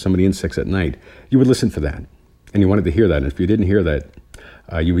noises or some of the insects at night. You would listen for that, and you wanted to hear that. And if you didn't hear that,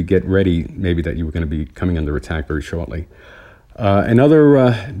 you would get ready maybe that you were going to be coming under attack very shortly.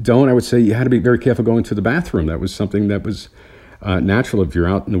 Another don't, I would say you had to be very careful going to the bathroom. That was something that was natural if you're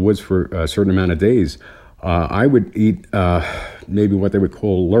out in the woods for a certain amount of days. I would eat maybe what they would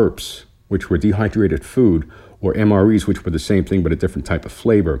call LERPs, which were dehydrated food, or MREs, which were the same thing but a different type of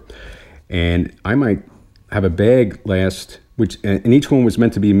flavor. And I might have a bag last, and each one was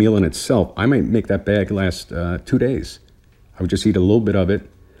meant to be a meal in itself. I might make that bag last 2 days. I would just eat a little bit of it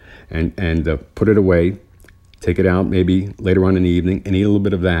and put it away, take it out maybe later on in the evening and eat a little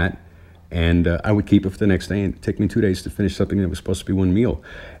bit of that. And I would keep it for the next day. And it'd take me 2 days to finish something that was supposed to be one meal.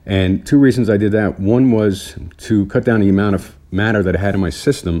 And 2 reasons I did that. One was to cut down the amount of matter that I had in my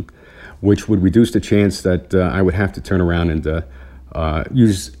system, which would reduce the chance that I would have to turn around and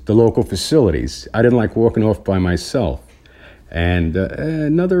use the local facilities. I didn't like walking off by myself. And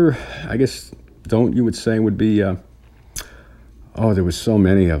another, I guess, don't you would say would be, there was so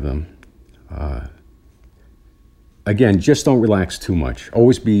many of them. Again, just don't relax too much.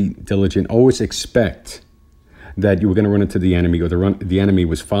 Always be diligent. Always expect that you were going to run into the enemy or the enemy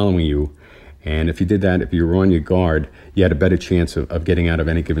was following you. And if you did that, if you were on your guard, you had a better chance of getting out of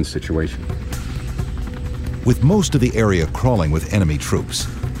any given situation. With most of the area crawling with enemy troops,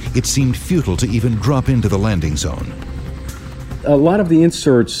 it seemed futile to even drop into the landing zone. A lot of the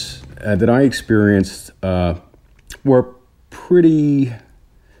inserts that I experienced were pretty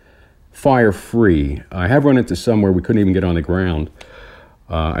fire-free. I have run into some where we couldn't even get on the ground.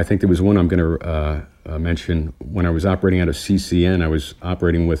 I think there was one I'm going to mention. When I was operating out of CCN, I was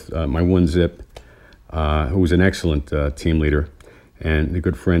operating with my one zip, who was an excellent team leader and a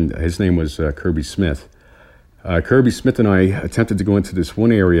good friend. His name was Kirby Smith. Kirby Smith and I attempted to go into this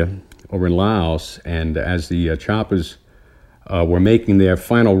one area over in Laos, and as the choppers were making their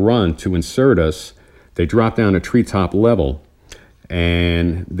final run to insert us, they dropped down to treetop level,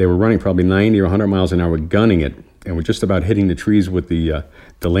 and they were running probably 90 or 100 miles an hour, gunning it, and were just about hitting the trees with the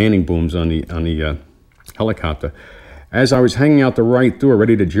landing booms on the helicopter. As I was hanging out the right door,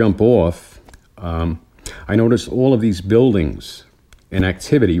 ready to jump off, I noticed all of these buildings and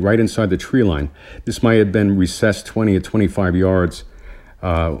activity right inside the tree line. This might have been recessed 20 or 25 yards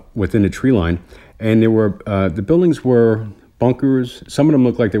within the tree line, and there were the buildings were bunkers. Some of them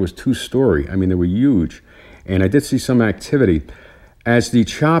looked like they was 2-story. I mean, they were huge, and I did see some activity. As the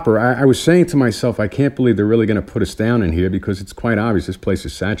chopper, I was saying to myself, I can't believe they're really going to put us down in here because it's quite obvious this place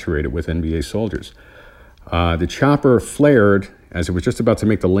is saturated with NBA soldiers. The chopper flared as it was just about to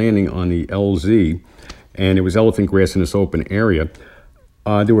make the landing on the LZ, and it was elephant grass in this open area.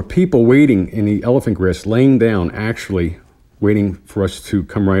 There were people waiting in the elephant grass, laying down, actually waiting for us to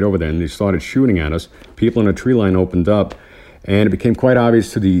come right over there, and they started shooting at us. People in the tree line opened up, and it became quite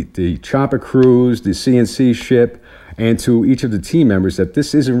obvious to the chopper crews, the CNC ship, and to each of the team members that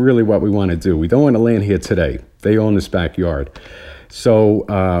this isn't really what we want to do. We don't want to land here today. They own this backyard.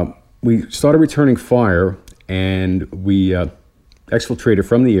 So we started returning fire, and we exfiltrated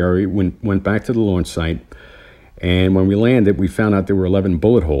from the area, went back to the launch site, and when we landed, we found out there were 11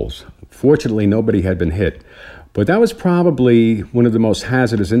 bullet holes. Fortunately, nobody had been hit, but that was probably one of the most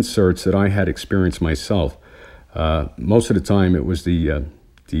hazardous inserts that I had experienced myself. Most of the time, it was the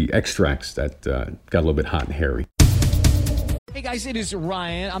extracts that got a little bit hot and hairy. Hey guys, it is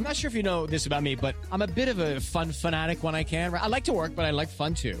Ryan. I'm not sure if you know this about me, but I'm a bit of a fun fanatic when I can. I like to work, but I like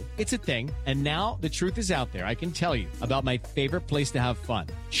fun too. It's a thing. And now the truth is out there. I can tell you about my favorite place to have fun.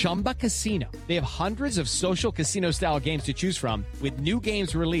 Chumba Casino. They have hundreds of social casino style games to choose from with new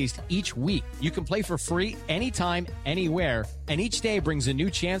games released each week. You can play for free anytime, anywhere. And each day brings a new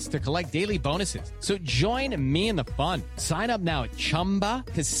chance to collect daily bonuses. So join me in the fun. Sign up now at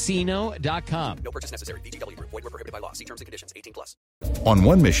ChumbaCasino.com. No purchase necessary. VGW Group. Void where prohibited by law. See terms and conditions. 18+. On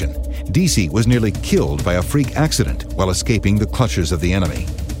one mission, DC was nearly killed by a freak accident while escaping the clutches of the enemy.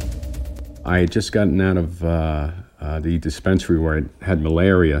 I had just gotten out of the dispensary where I had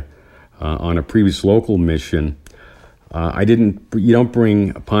malaria on a previous local mission. You don't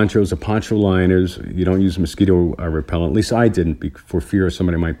bring ponchos or poncho liners. You don't use mosquito repellent. At least I didn't, for fear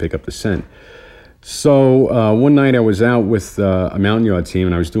somebody might pick up the scent. So one night I was out with a mountain yard team,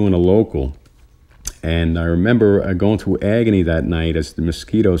 and I was doing a local. And I remember going through agony that night as the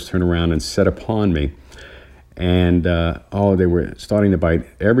mosquitoes turned around and set upon me. And they were starting to bite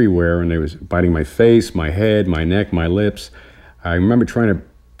everywhere, and they was biting my face, my head, my neck, my lips. I remember trying to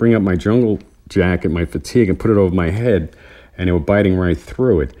bring up my jungle jacket, my fatigue, and put it over my head, and they were biting right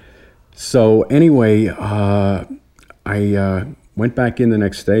through it. So anyway, I went back in the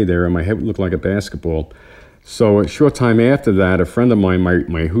next day there, and my head looked like a basketball. So a short time after that, a friend of mine,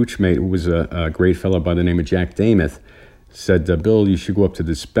 my hooch mate, who was a great fellow by the name of Jack Damath, said, Bill, you should go up to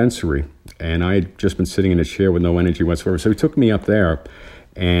the dispensary. And I had just been sitting in a chair with no energy whatsoever. So he took me up there,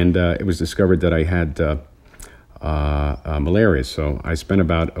 and it was discovered that I had malaria. So I spent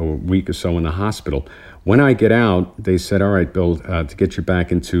about a week or so in the hospital. When I get out, they said, all right, Bill, to get you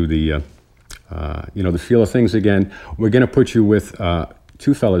back into the feel of things again, we're going to put you with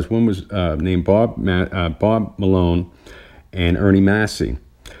two fellas. One was named Bob Malone and Ernie Massey.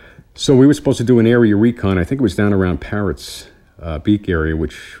 So we were supposed to do an area recon. I think it was down around Parrott's Beak area,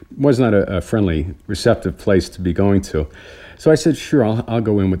 which was not a friendly, receptive place to be going to. So I said, sure, I'll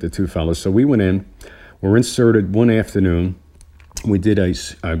go in with the two fellas. So we went in. Were inserted one afternoon. We did a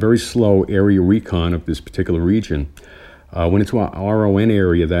very slow area recon of this particular region. Went into our RON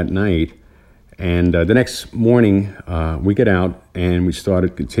area that night. And the next morning, we get out and we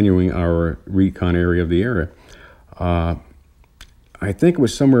started continuing our recon area of the area. I think it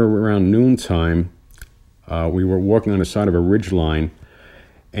was somewhere around noontime. We were walking on the side of a ridge line,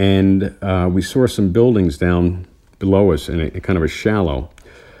 and we saw some buildings down below us in a kind of a shallow,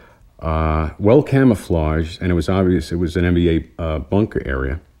 well camouflaged, and it was obvious it was an NBA bunker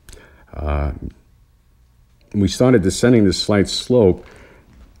area. We started descending this slight slope,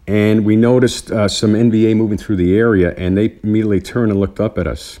 and we noticed some NBA moving through the area, and they immediately turned and looked up at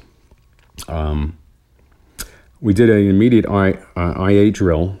us. We did an immediate IA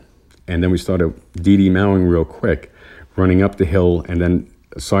drill, and then we started DD mowing real quick, running up the hill and then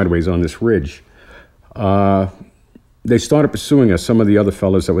sideways on this ridge. They started pursuing us, some of the other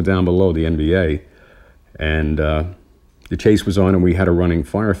fellas that were down below, the NBA, and the chase was on, and we had a running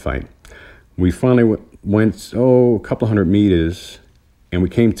firefight. We finally went, a couple hundred meters, and we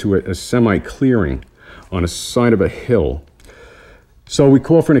came to a semi-clearing on a side of a hill. So we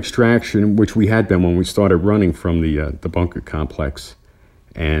called for an extraction, which we had been when we started running from the bunker complex.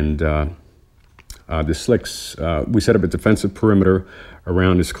 And the slicks, we set up a defensive perimeter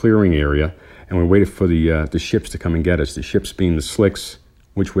around this clearing area, and we waited for the ships to come and get us. The ships being the slicks,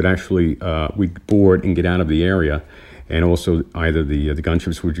 which would actually, we'd board and get out of the area, and also either the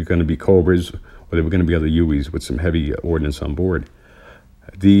gunships, which were going to be Cobras, or they were going to be other Hueys with some heavy ordnance on board.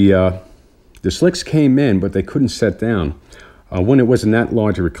 The slicks came in, but they couldn't set down. One, it wasn't that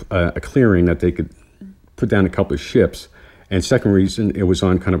large of a clearing that they could put down a couple of ships. And second reason, it was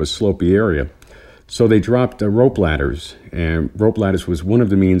on kind of a slopey area. So they dropped rope ladders, and rope ladders was one of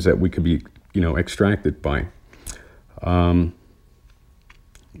the means that we could be, extracted by.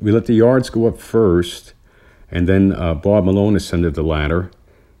 We let the yards go up first, and then Bob Malone ascended the ladder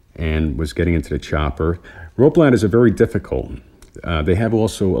and was getting into the chopper. Rope ladders are very difficult. They have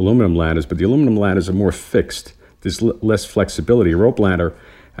also aluminum ladders, but the aluminum ladders are more fixed. There's less flexibility. A rope ladder,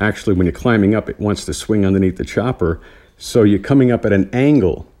 actually, when you're climbing up, it wants to swing underneath the chopper, so you're coming up at an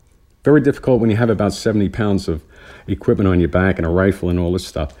angle. Very difficult when you have about 70 pounds of equipment on your back and a rifle and all this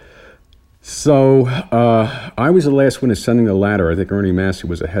stuff. So I was the last one ascending the ladder. I think Ernie Massey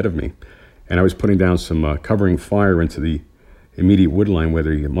was ahead of me, and I was putting down some covering fire into the immediate woodline where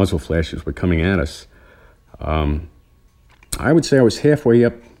the muzzle flashes were coming at us. I would say I was halfway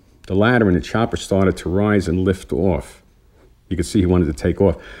up the ladder, and the chopper started to rise and lift off. You could see he wanted to take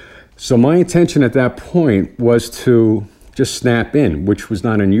off. So my intention at that point was to just snap in, which was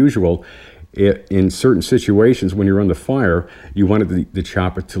not unusual. in certain situations when you're under fire, you wanted the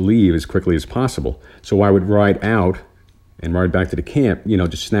chopper to leave as quickly as possible. So I would ride out and ride back to the camp,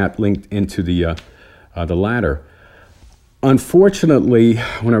 just snap linked into the ladder. Unfortunately,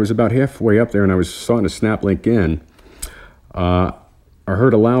 when I was about halfway up there and I was starting to snap link in, I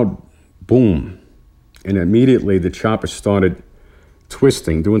heard a loud boom, and immediately the chopper started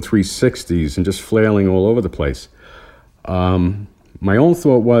twisting, doing 360s and just flailing all over the place. My own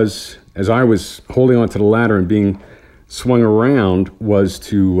thought was, as I was holding onto the ladder and being swung around, was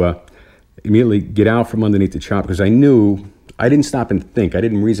to immediately get out from underneath the chopper, because I knew, I didn't stop and think, I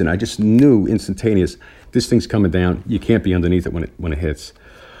didn't reason, I just knew instantaneous, this thing's coming down, you can't be underneath it when it hits.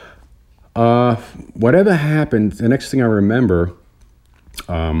 Whatever happened, the next thing I remember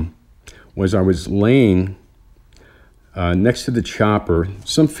was I was laying next to the chopper,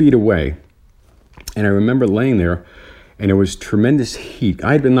 some feet away, and I remember laying there, and there was tremendous heat.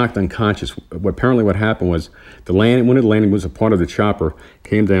 I had been knocked unconscious. Apparently what happened was one of the landing was a part of the chopper,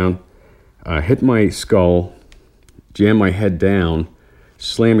 came down, hit my skull, jammed my head down,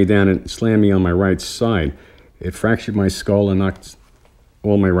 slammed me down and slammed me on my right side. It fractured my skull and knocked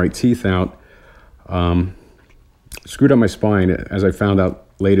all my right teeth out. Screwed up my spine, as I found out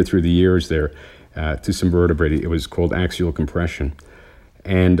later through the years there, to some vertebrae. It was called axial compression.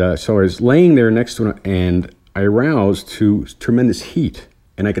 And so I was laying there next to it, and I aroused to tremendous heat,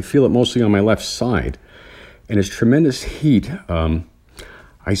 and I could feel it mostly on my left side. And it's tremendous heat.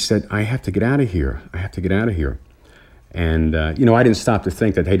 I said, I have to get out of here. I have to get out of here. And, I didn't stop to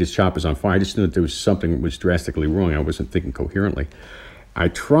think that, hey, this chopper's on fire. I just knew that there was something that was drastically wrong. I wasn't thinking coherently. I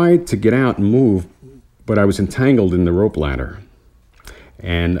tried to get out and move, but I was entangled in the rope ladder.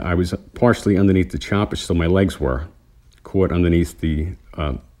 And I was partially underneath the chopper, so my legs were caught underneath the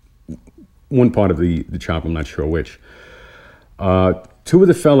one part of the chopper, I'm not sure which. Two of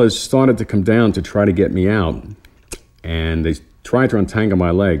the fellas started to come down to try to get me out, and they tried to untangle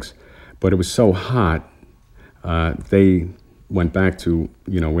my legs, but it was so hot, they went back to,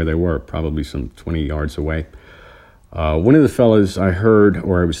 where they were, probably some 20 yards away. One of the fellas I heard,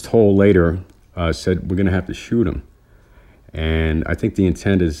 or I was told later, said, we're going to have to shoot him. And I think the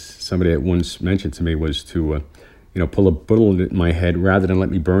intent, as somebody at once mentioned to me, was to, pull a bullet in my head rather than let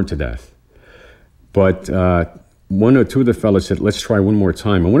me burn to death. But one or two of the fellas said, let's try one more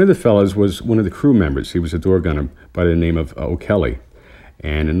time. And one of the fellas was one of the crew members. He was a door gunner by the name of O'Kelly.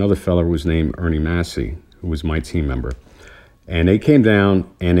 And another fella was named Ernie Massey, who was my team member. And they came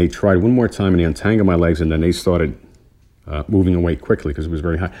down and they tried one more time, and they untangled my legs, and then they started moving away quickly because it was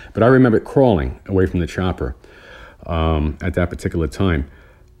very hot. But I remember crawling away from the chopper at that particular time.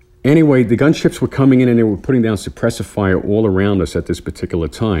 Anyway, the gunships were coming in, and they were putting down suppressive fire all around us at this particular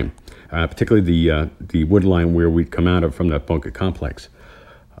time, particularly the wood line where we'd come out of from that bunker complex.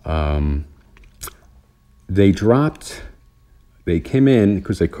 They came in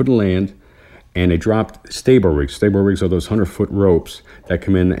because they couldn't land, and they dropped stable rigs. Stable rigs are those 100-foot ropes that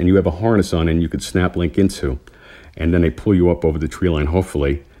come in, and you have a harness on, and you could snap link into. And then they pull you up over the tree line,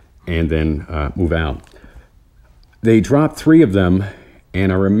 hopefully, and then move out. They dropped 3 of them,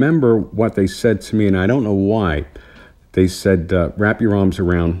 and I remember what they said to me, and I don't know why. They said, wrap your arms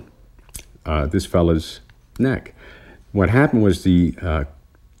around this fella's neck. What happened was the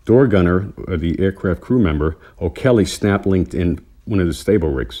door gunner, or the aircraft crew member, O'Kelly, snap linked in one of the stable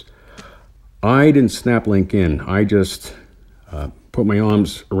rigs. I didn't snap link in. I just put my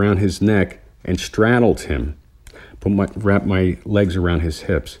arms around his neck and straddled him, wrapped my legs around his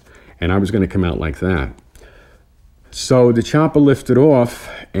hips, and I was going to come out like that. So the chopper lifted off,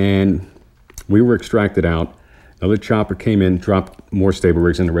 and we were extracted out. Another chopper came in, dropped more stable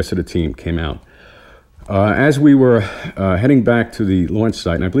rigs, and the rest of the team came out. As we were heading back to the launch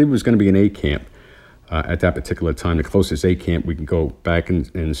site, and I believe it was going to be an A camp at that particular time, the closest A camp we could go back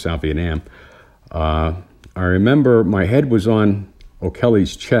in South Vietnam. I remember my head was on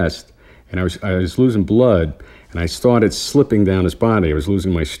O'Kelly's chest, and I was losing blood, and I started slipping down his body. I was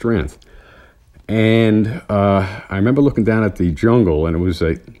losing my strength. And I remember looking down at the jungle, and it was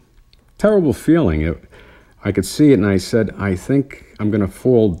a terrible feeling. I could see it, and I said, I think I'm going to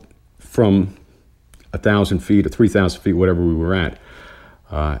fall from 1,000 feet or 3,000 feet, whatever we were at.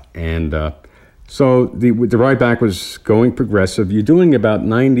 So the ride back was going progressive. You're doing about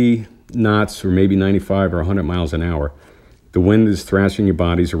 90 knots, or maybe 95 or 100 miles an hour. The wind is thrashing your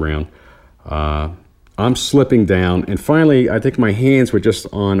bodies around. I'm slipping down, and finally, I think my hands were just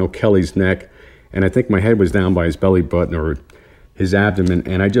on O'Kelly's neck, and I think my head was down by his belly button or his abdomen,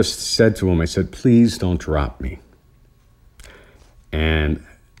 and I just said to him, I said, please don't drop me. And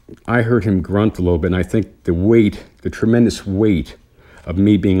I heard him grunt a little bit, and I think the tremendous weight of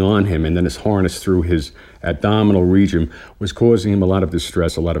me being on him, and then his harness through his abdominal region was causing him a lot of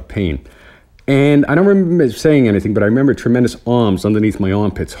distress, a lot of pain. And I don't remember saying anything, but I remember tremendous arms underneath my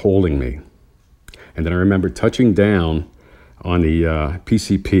armpits holding me. And then I remember touching down on the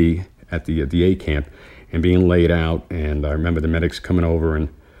PCP at the A camp and being laid out. And I remember the medics coming over and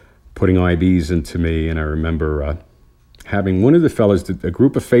putting IVs into me. And I remember having one of the fellas, a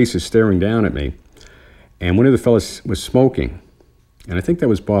group of faces staring down at me. And one of the fellas was smoking. And I think that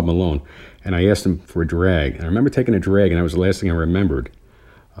was Bob Malone. And I asked him for a drag. And I remember taking a drag, and that was the last thing I remembered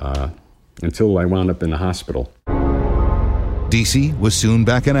until I wound up in the hospital. DC was soon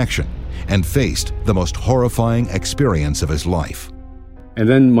back in action and faced the most horrifying experience of his life. And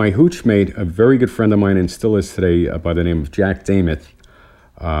then my hooch mate, a very good friend of mine and still is today, by the name of Jack Damith,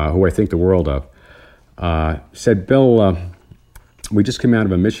 who I think the world of, said, Bill, we just came out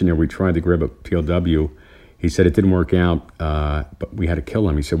of a mission here. We tried to grab a POW. He said it didn't work out, but we had to kill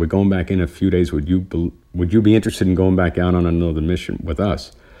him. He said, we're going back in a few days. Would you be interested in going back out on another mission with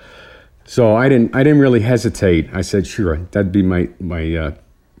us? So I didn't really hesitate. I said, sure, that'd be my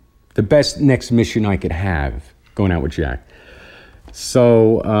the best next mission I could have, going out with Jack.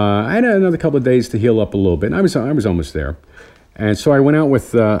 So I had another couple of days to heal up a little bit, and I was almost there. And so I went out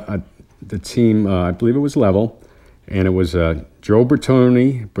with the team, I believe it was Level, and it was Joe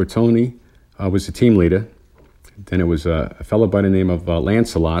Bertoni was the team leader. Then it was a fellow by the name of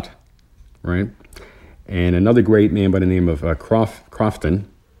Lancelot, right? And another great man by the name of Crofton,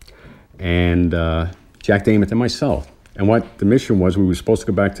 and Jack Damith and myself. And what the mission was, we were supposed to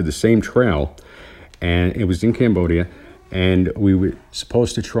go back to the same trail, and it was in Cambodia, and we were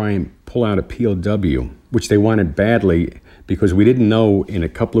supposed to try and pull out a POW, which they wanted badly because we didn't know in a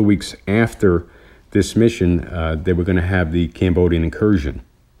couple of weeks after this mission they were going to have the Cambodian incursion.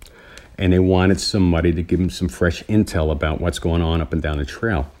 And they wanted somebody to give them some fresh intel about what's going on up and down the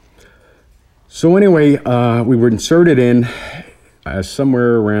trail. So anyway, we were inserted in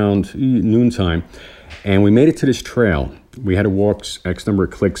somewhere around noontime, and we made it to this trail. We had to walk X number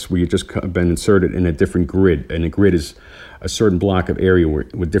of clicks. We had just been inserted in a different grid, and a grid is a certain block of area where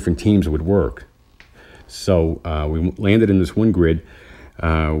different teams would work. So we landed in this one grid.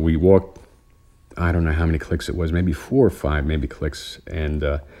 We walked, I don't know how many clicks it was, maybe 4 or 5 maybe clicks, and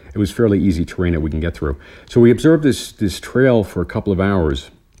it was fairly easy terrain that we can get through. So we observed this trail for a couple of hours,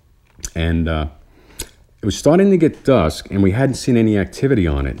 and it was starting to get dusk, and we hadn't seen any activity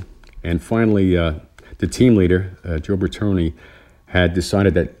on it. And finally, the team leader, Joe Bertoni, had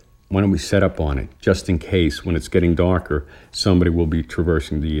decided that why don't we set up on it, just in case when it's getting darker, somebody will be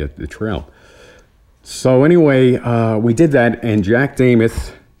traversing the trail. So anyway, we did that, and Jack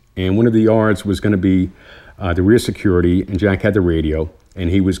Damith and one of the yards was going to be the rear security, and Jack had the radio, and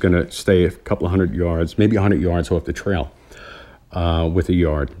he was going to stay a couple of 100 yards, maybe 100 yards off the trail with a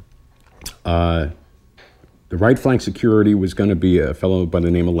yard. The right flank security was going to be a fellow by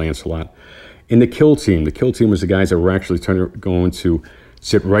the name of Lancelot. In the kill team was the guys that were actually going to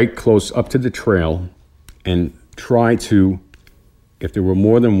sit right close up to the trail and try to, if there were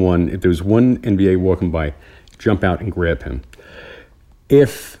more than one, if there was one NBA walking by, jump out and grab him.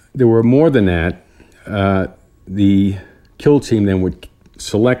 If there were more than that, the kill team then would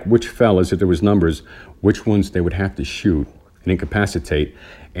select which fellas, if there was numbers, which ones they would have to shoot and incapacitate,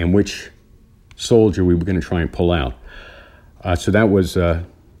 and which soldier we were going to try and pull out. So that was Joe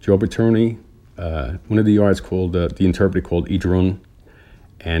Bertoni, one of the yards called, the interpreter called Idrun,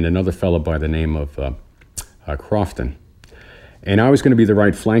 and another fellow by the name of Crofton. And I was going to be the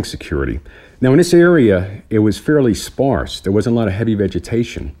right flank security. Now in this area, it was fairly sparse. There wasn't a lot of heavy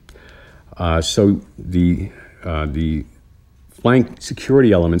vegetation. So the flank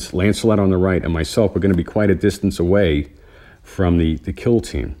security elements, Lancelot on the right and myself, were going to be quite a distance away from the kill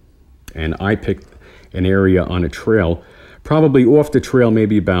team. And I picked an area on a trail, probably off the trail,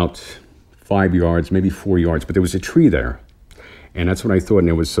 maybe about 5 yards, maybe 4 yards, but there was a tree there. And that's what I thought, and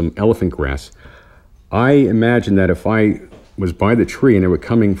there was some elephant grass. I imagined that if I was by the tree and they were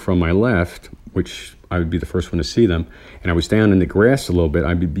coming from my left, which I would be the first one to see them, and I was down in the grass a little bit,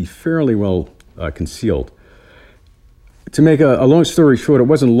 I would be fairly well concealed. To make a long story short, it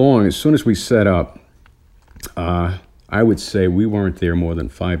wasn't long. As soon as we set up, I would say we weren't there more than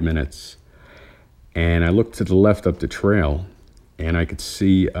 5 minutes. And I looked to the left up the trail, and I could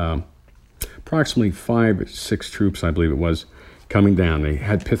see approximately 5 or 6 troops, I believe it was, coming down. They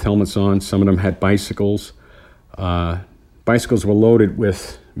had pith helmets on. Some of them had bicycles. Bicycles were loaded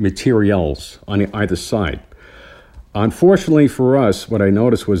with materials on either side. Unfortunately for us, what I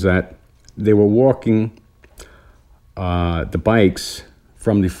noticed was that they were walking the bikes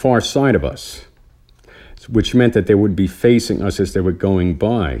from the far side of us. So which meant that they would be facing us as they were going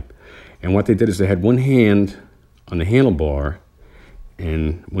by. And what they did is they had one hand on the handlebar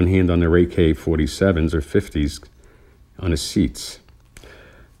and one hand on their AK-47s or 50s on the seats.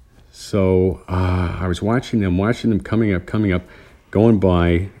 So I was watching them coming up, going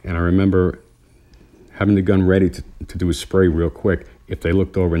by, and I remember having the gun ready to do a spray real quick if they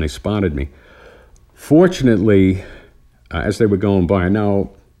looked over and they spotted me. Fortunately, as they were going by,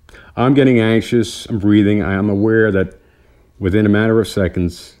 now I'm getting anxious, I'm breathing, I'm aware that within a matter of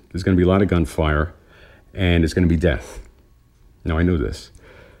seconds, there's going to be a lot of gunfire, and it's going to be death. Now, I knew this.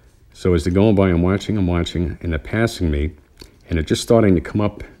 So as they're going by, I'm watching, and they're passing me, and they're just starting to come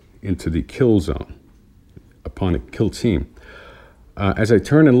up into the kill zone upon a kill team. As I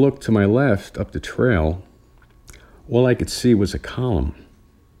turned and looked to my left up the trail, all I could see was a column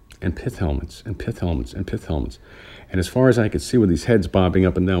and pith helmets and pith helmets and pith helmets. And as far as I could see were these heads bobbing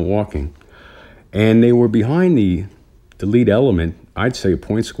up and down walking. And they were behind the lead element, I'd say a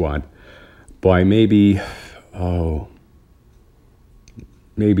point squad, by maybe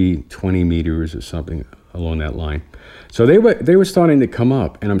 20 meters or something along that line. So they were starting to come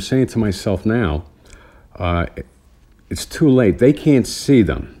up, and I'm saying to myself now, it's too late. They can't see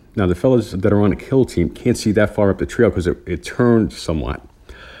them. Now, the fellows that are on a kill team can't see that far up the trail because it turned somewhat.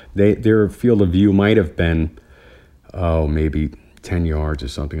 Their field of view might have been, maybe 10 yards or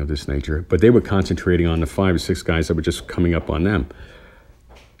something of this nature, but they were concentrating on the 5 or 6 guys that were just coming up on them.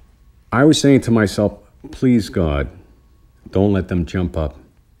 I was saying to myself, please, God, don't let them jump up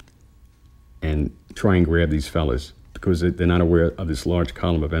and try and grab these fellas because they're not aware of this large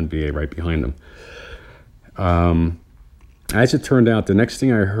column of NBA right behind them. As it turned out, the next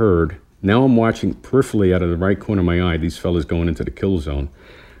thing I heard, now I'm watching peripherally out of the right corner of my eye, these fellas going into the kill zone,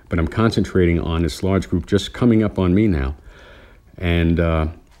 but I'm concentrating on this large group just coming up on me now. And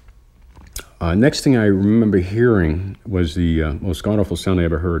next thing I remember hearing was the most god-awful sound I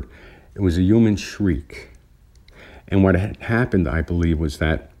ever heard. It was a human shriek. And what had happened, I believe, was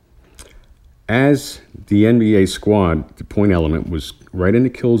that as the NBA squad, the point element, was right in the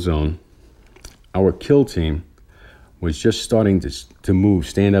kill zone, our kill team was just starting to move,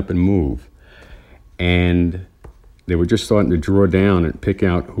 stand up and move. And they were just starting to draw down and pick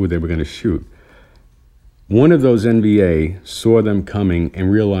out who they were going to shoot. One of those NBA saw them coming and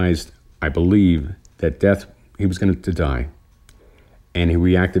realized, I believe, that he was going to die. And he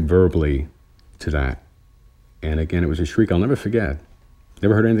reacted verbally to that. And again, it was a shriek I'll never forget.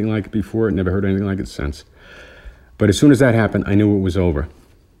 Never heard anything like it before, never heard anything like it since. But as soon as that happened, I knew it was over.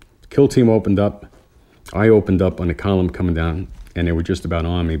 The kill team opened up. I opened up on the column coming down, and they were just about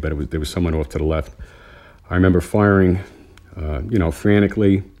on me, but there was someone off to the left. I remember firing,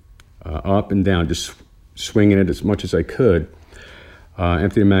 frantically, up and down, just swinging it as much as I could.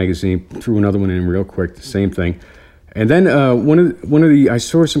 Emptied the magazine, threw another one in real quick, the same thing. And then I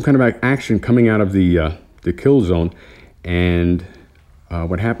saw some kind of action coming out of the kill zone, and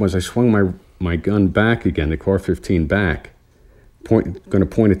what happened was I swung my gun back again, the Car 15 back, going to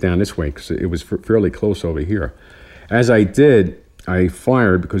point it down this way because it was fairly close over here. As I did, I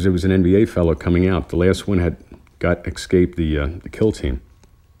fired because there was an NBA fellow coming out. The last one had escaped the kill team,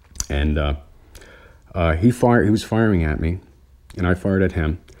 and he was firing at me, and I fired at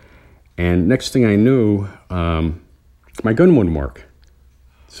him. And next thing I knew, my gun wouldn't work.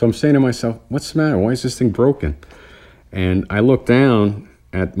 So I'm saying to myself, what's the matter? Why is this thing broken? And I looked down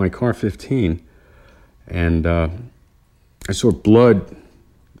at my Car 15, and I saw blood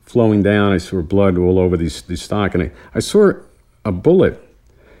flowing down. I saw blood all over the stock, and I saw a bullet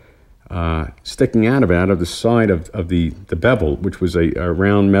sticking out of the side of the bevel, which was a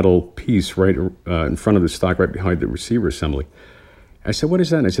round metal piece right in front of the stock, right behind the receiver assembly. I said, what is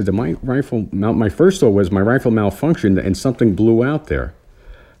that? And I said, my first thought was my rifle malfunctioned and something blew out there.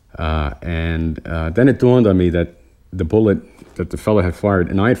 And then it dawned on me that the bullet that the fellow had fired,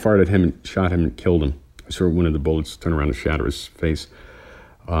 and I had fired at him and shot him and killed him. I saw one of the bullets turn around and shatter his face.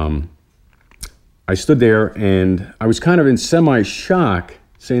 I stood there and I was kind of in semi-shock,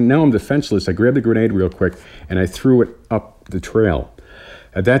 saying, now I'm defenseless. I grabbed the grenade real quick and I threw it up the trail.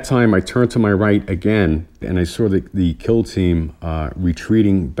 At that time, I turned to my right again, and I saw the kill team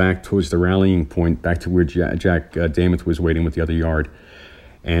retreating back towards the rallying point, back to where Jack Damath was waiting with the other yard.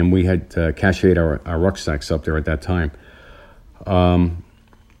 And we had cached our rucksacks up there at that time.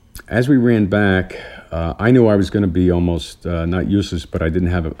 As we ran back, I knew I was going to be almost not useless, but I didn't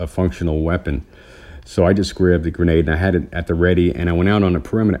have a functional weapon. So I just grabbed the grenade, and I had it at the ready, and I went out on the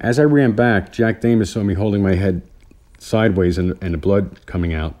perimeter. As I ran back, Jack Damath saw me holding my head sideways and the blood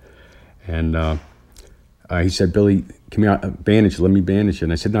coming out. And he said, "Billy, come here, bandage. Let me bandage you."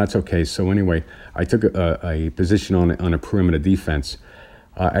 And I said, "No, it's okay." So anyway, I took a position on a perimeter defense.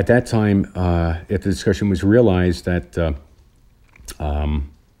 At that time, after the discussion was realized that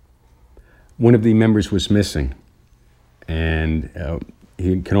one of the members was missing, and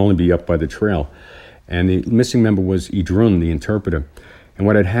he can only be up by the trail. And the missing member was Idrun, the interpreter. And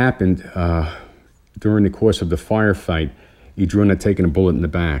what had happened during the course of the firefight, Idrun had taken a bullet in the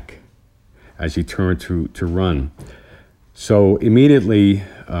back as he turned to run. So immediately,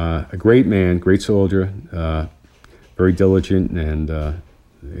 a great man, great soldier, very diligent, and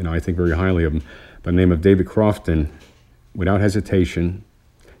I think very highly of him, by the name of David Crofton, without hesitation,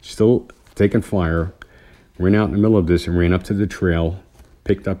 still taking fire, ran out in the middle of this and ran up to the trail,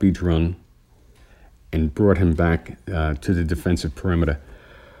 picked up Idrun, and brought him back to the defensive perimeter.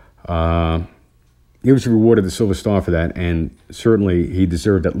 He was rewarded the Silver Star for that, and certainly he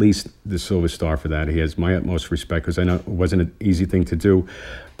deserved at least the Silver Star for that. He has my utmost respect, because I know it wasn't an easy thing to do,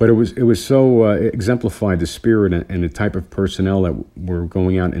 but it was so exemplified the spirit and the type of personnel that were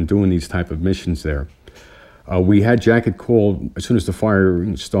going out and doing these type of missions there. We had Jack had called, as soon as the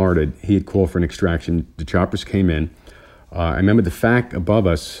fire started, he had called for an extraction. The choppers came in. I remember the FAC above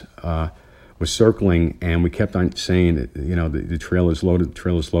us was circling, and we kept on saying that, the trail is loaded,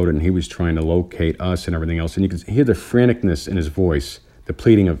 and he was trying to locate us and everything else. And you could hear the franticness in his voice, the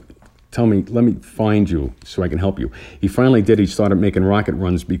pleading of, "Tell me, let me find you so I can help you." He finally did. He started making rocket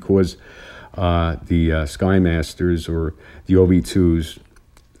runs because the Skymasters, or the OV-2s,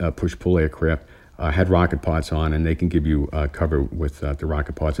 push-pull aircraft, had rocket pods on, and they can give you cover with the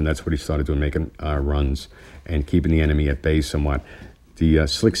rocket pods, and that's what he started doing, making runs and keeping the enemy at bay somewhat. The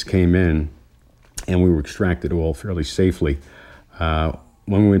slicks came in, and we were extracted all fairly safely.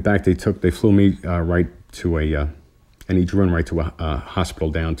 When we went back, they flew me right to an Idrun right to a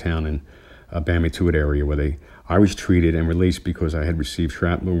hospital downtown in Bamituit area, where I was treated and released because I had received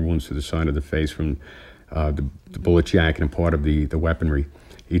shrapnel wounds to the side of the face from the bullet jacket and part of the weaponry.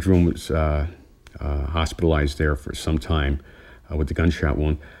 Idrun was hospitalized there for some time with the gunshot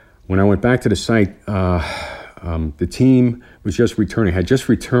wound. When I went back to the site, the team was had just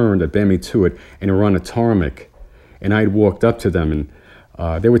returned at Bamituit, and they were on a tarmac, and I had walked up to them,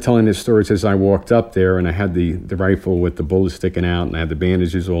 and they were telling their stories as I walked up there, and I had the rifle with the bullet sticking out, and I had the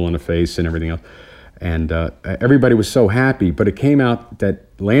bandages all on the face and everything else, and everybody was so happy. But it came out that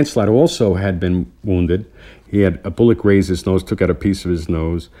Lancelot also had been wounded. He had a bullet grazed his nose, took out a piece of his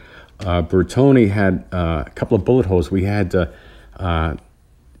nose. Bertoni had a couple of bullet holes. We had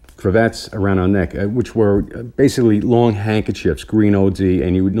cravats around our neck, which were basically long handkerchiefs, green OD,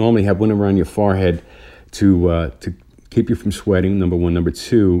 and you would normally have one around your forehead to keep you from sweating, number one. Number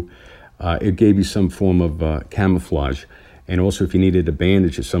two, it gave you some form of camouflage. And also, if you needed a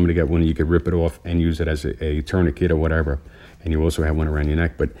bandage, if somebody got one, you could rip it off and use it as a tourniquet or whatever. And you also had one around your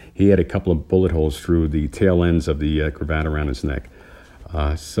neck. But he had a couple of bullet holes through the tail ends of the cravat around his neck.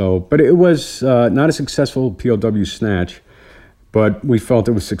 But it was not a successful POW snatch, but we felt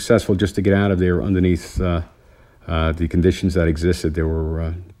it was successful just to get out of there underneath the conditions that existed. There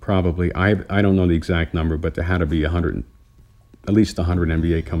were probably, I don't know the exact number, but there had to be at least 100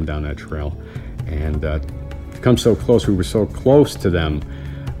 NBA coming down that trail. And to come so close, we were so close to them,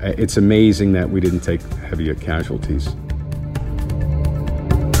 it's amazing that we didn't take heavier casualties.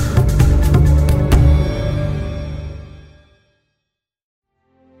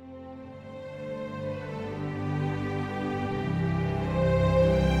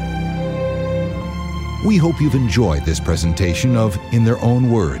 We hope you've enjoyed this presentation of In Their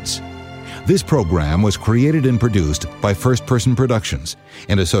Own Words. This program was created and produced by First Person Productions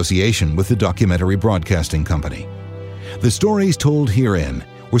in association with the Documentary Broadcasting Company. The stories told herein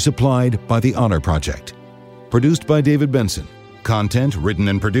were supplied by The Honor Project. Produced by David Benson. Content written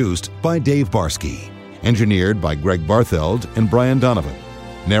and produced by Dave Barsky. Engineered by Greg Bartheld and Brian Donovan.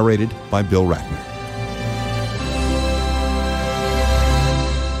 Narrated by Bill Ratner.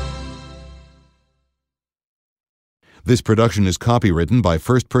 This production is copywritten by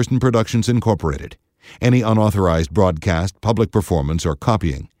First Person Productions, Incorporated. Any unauthorized broadcast, public performance, or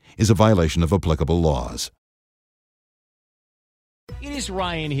copying is a violation of applicable laws. It is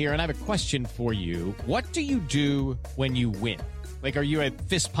Ryan here, and I have a question for you. What do you do when you win? Like, are you a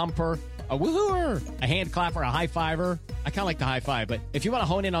fist pumper, a woo-hooer, a hand clapper, a high-fiver? I kind of like the high-five, but if you want to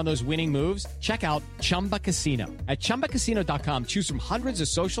hone in on those winning moves, check out Chumba Casino. At ChumbaCasino.com, choose from hundreds of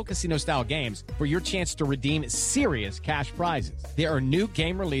social casino-style games for your chance to redeem serious cash prizes. There are new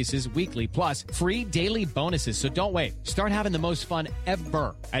game releases weekly, plus free daily bonuses, so don't wait. Start having the most fun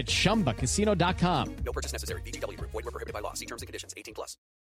ever at ChumbaCasino.com. No purchase necessary. VGW Group. Void where prohibited by law. See terms and conditions. 18+.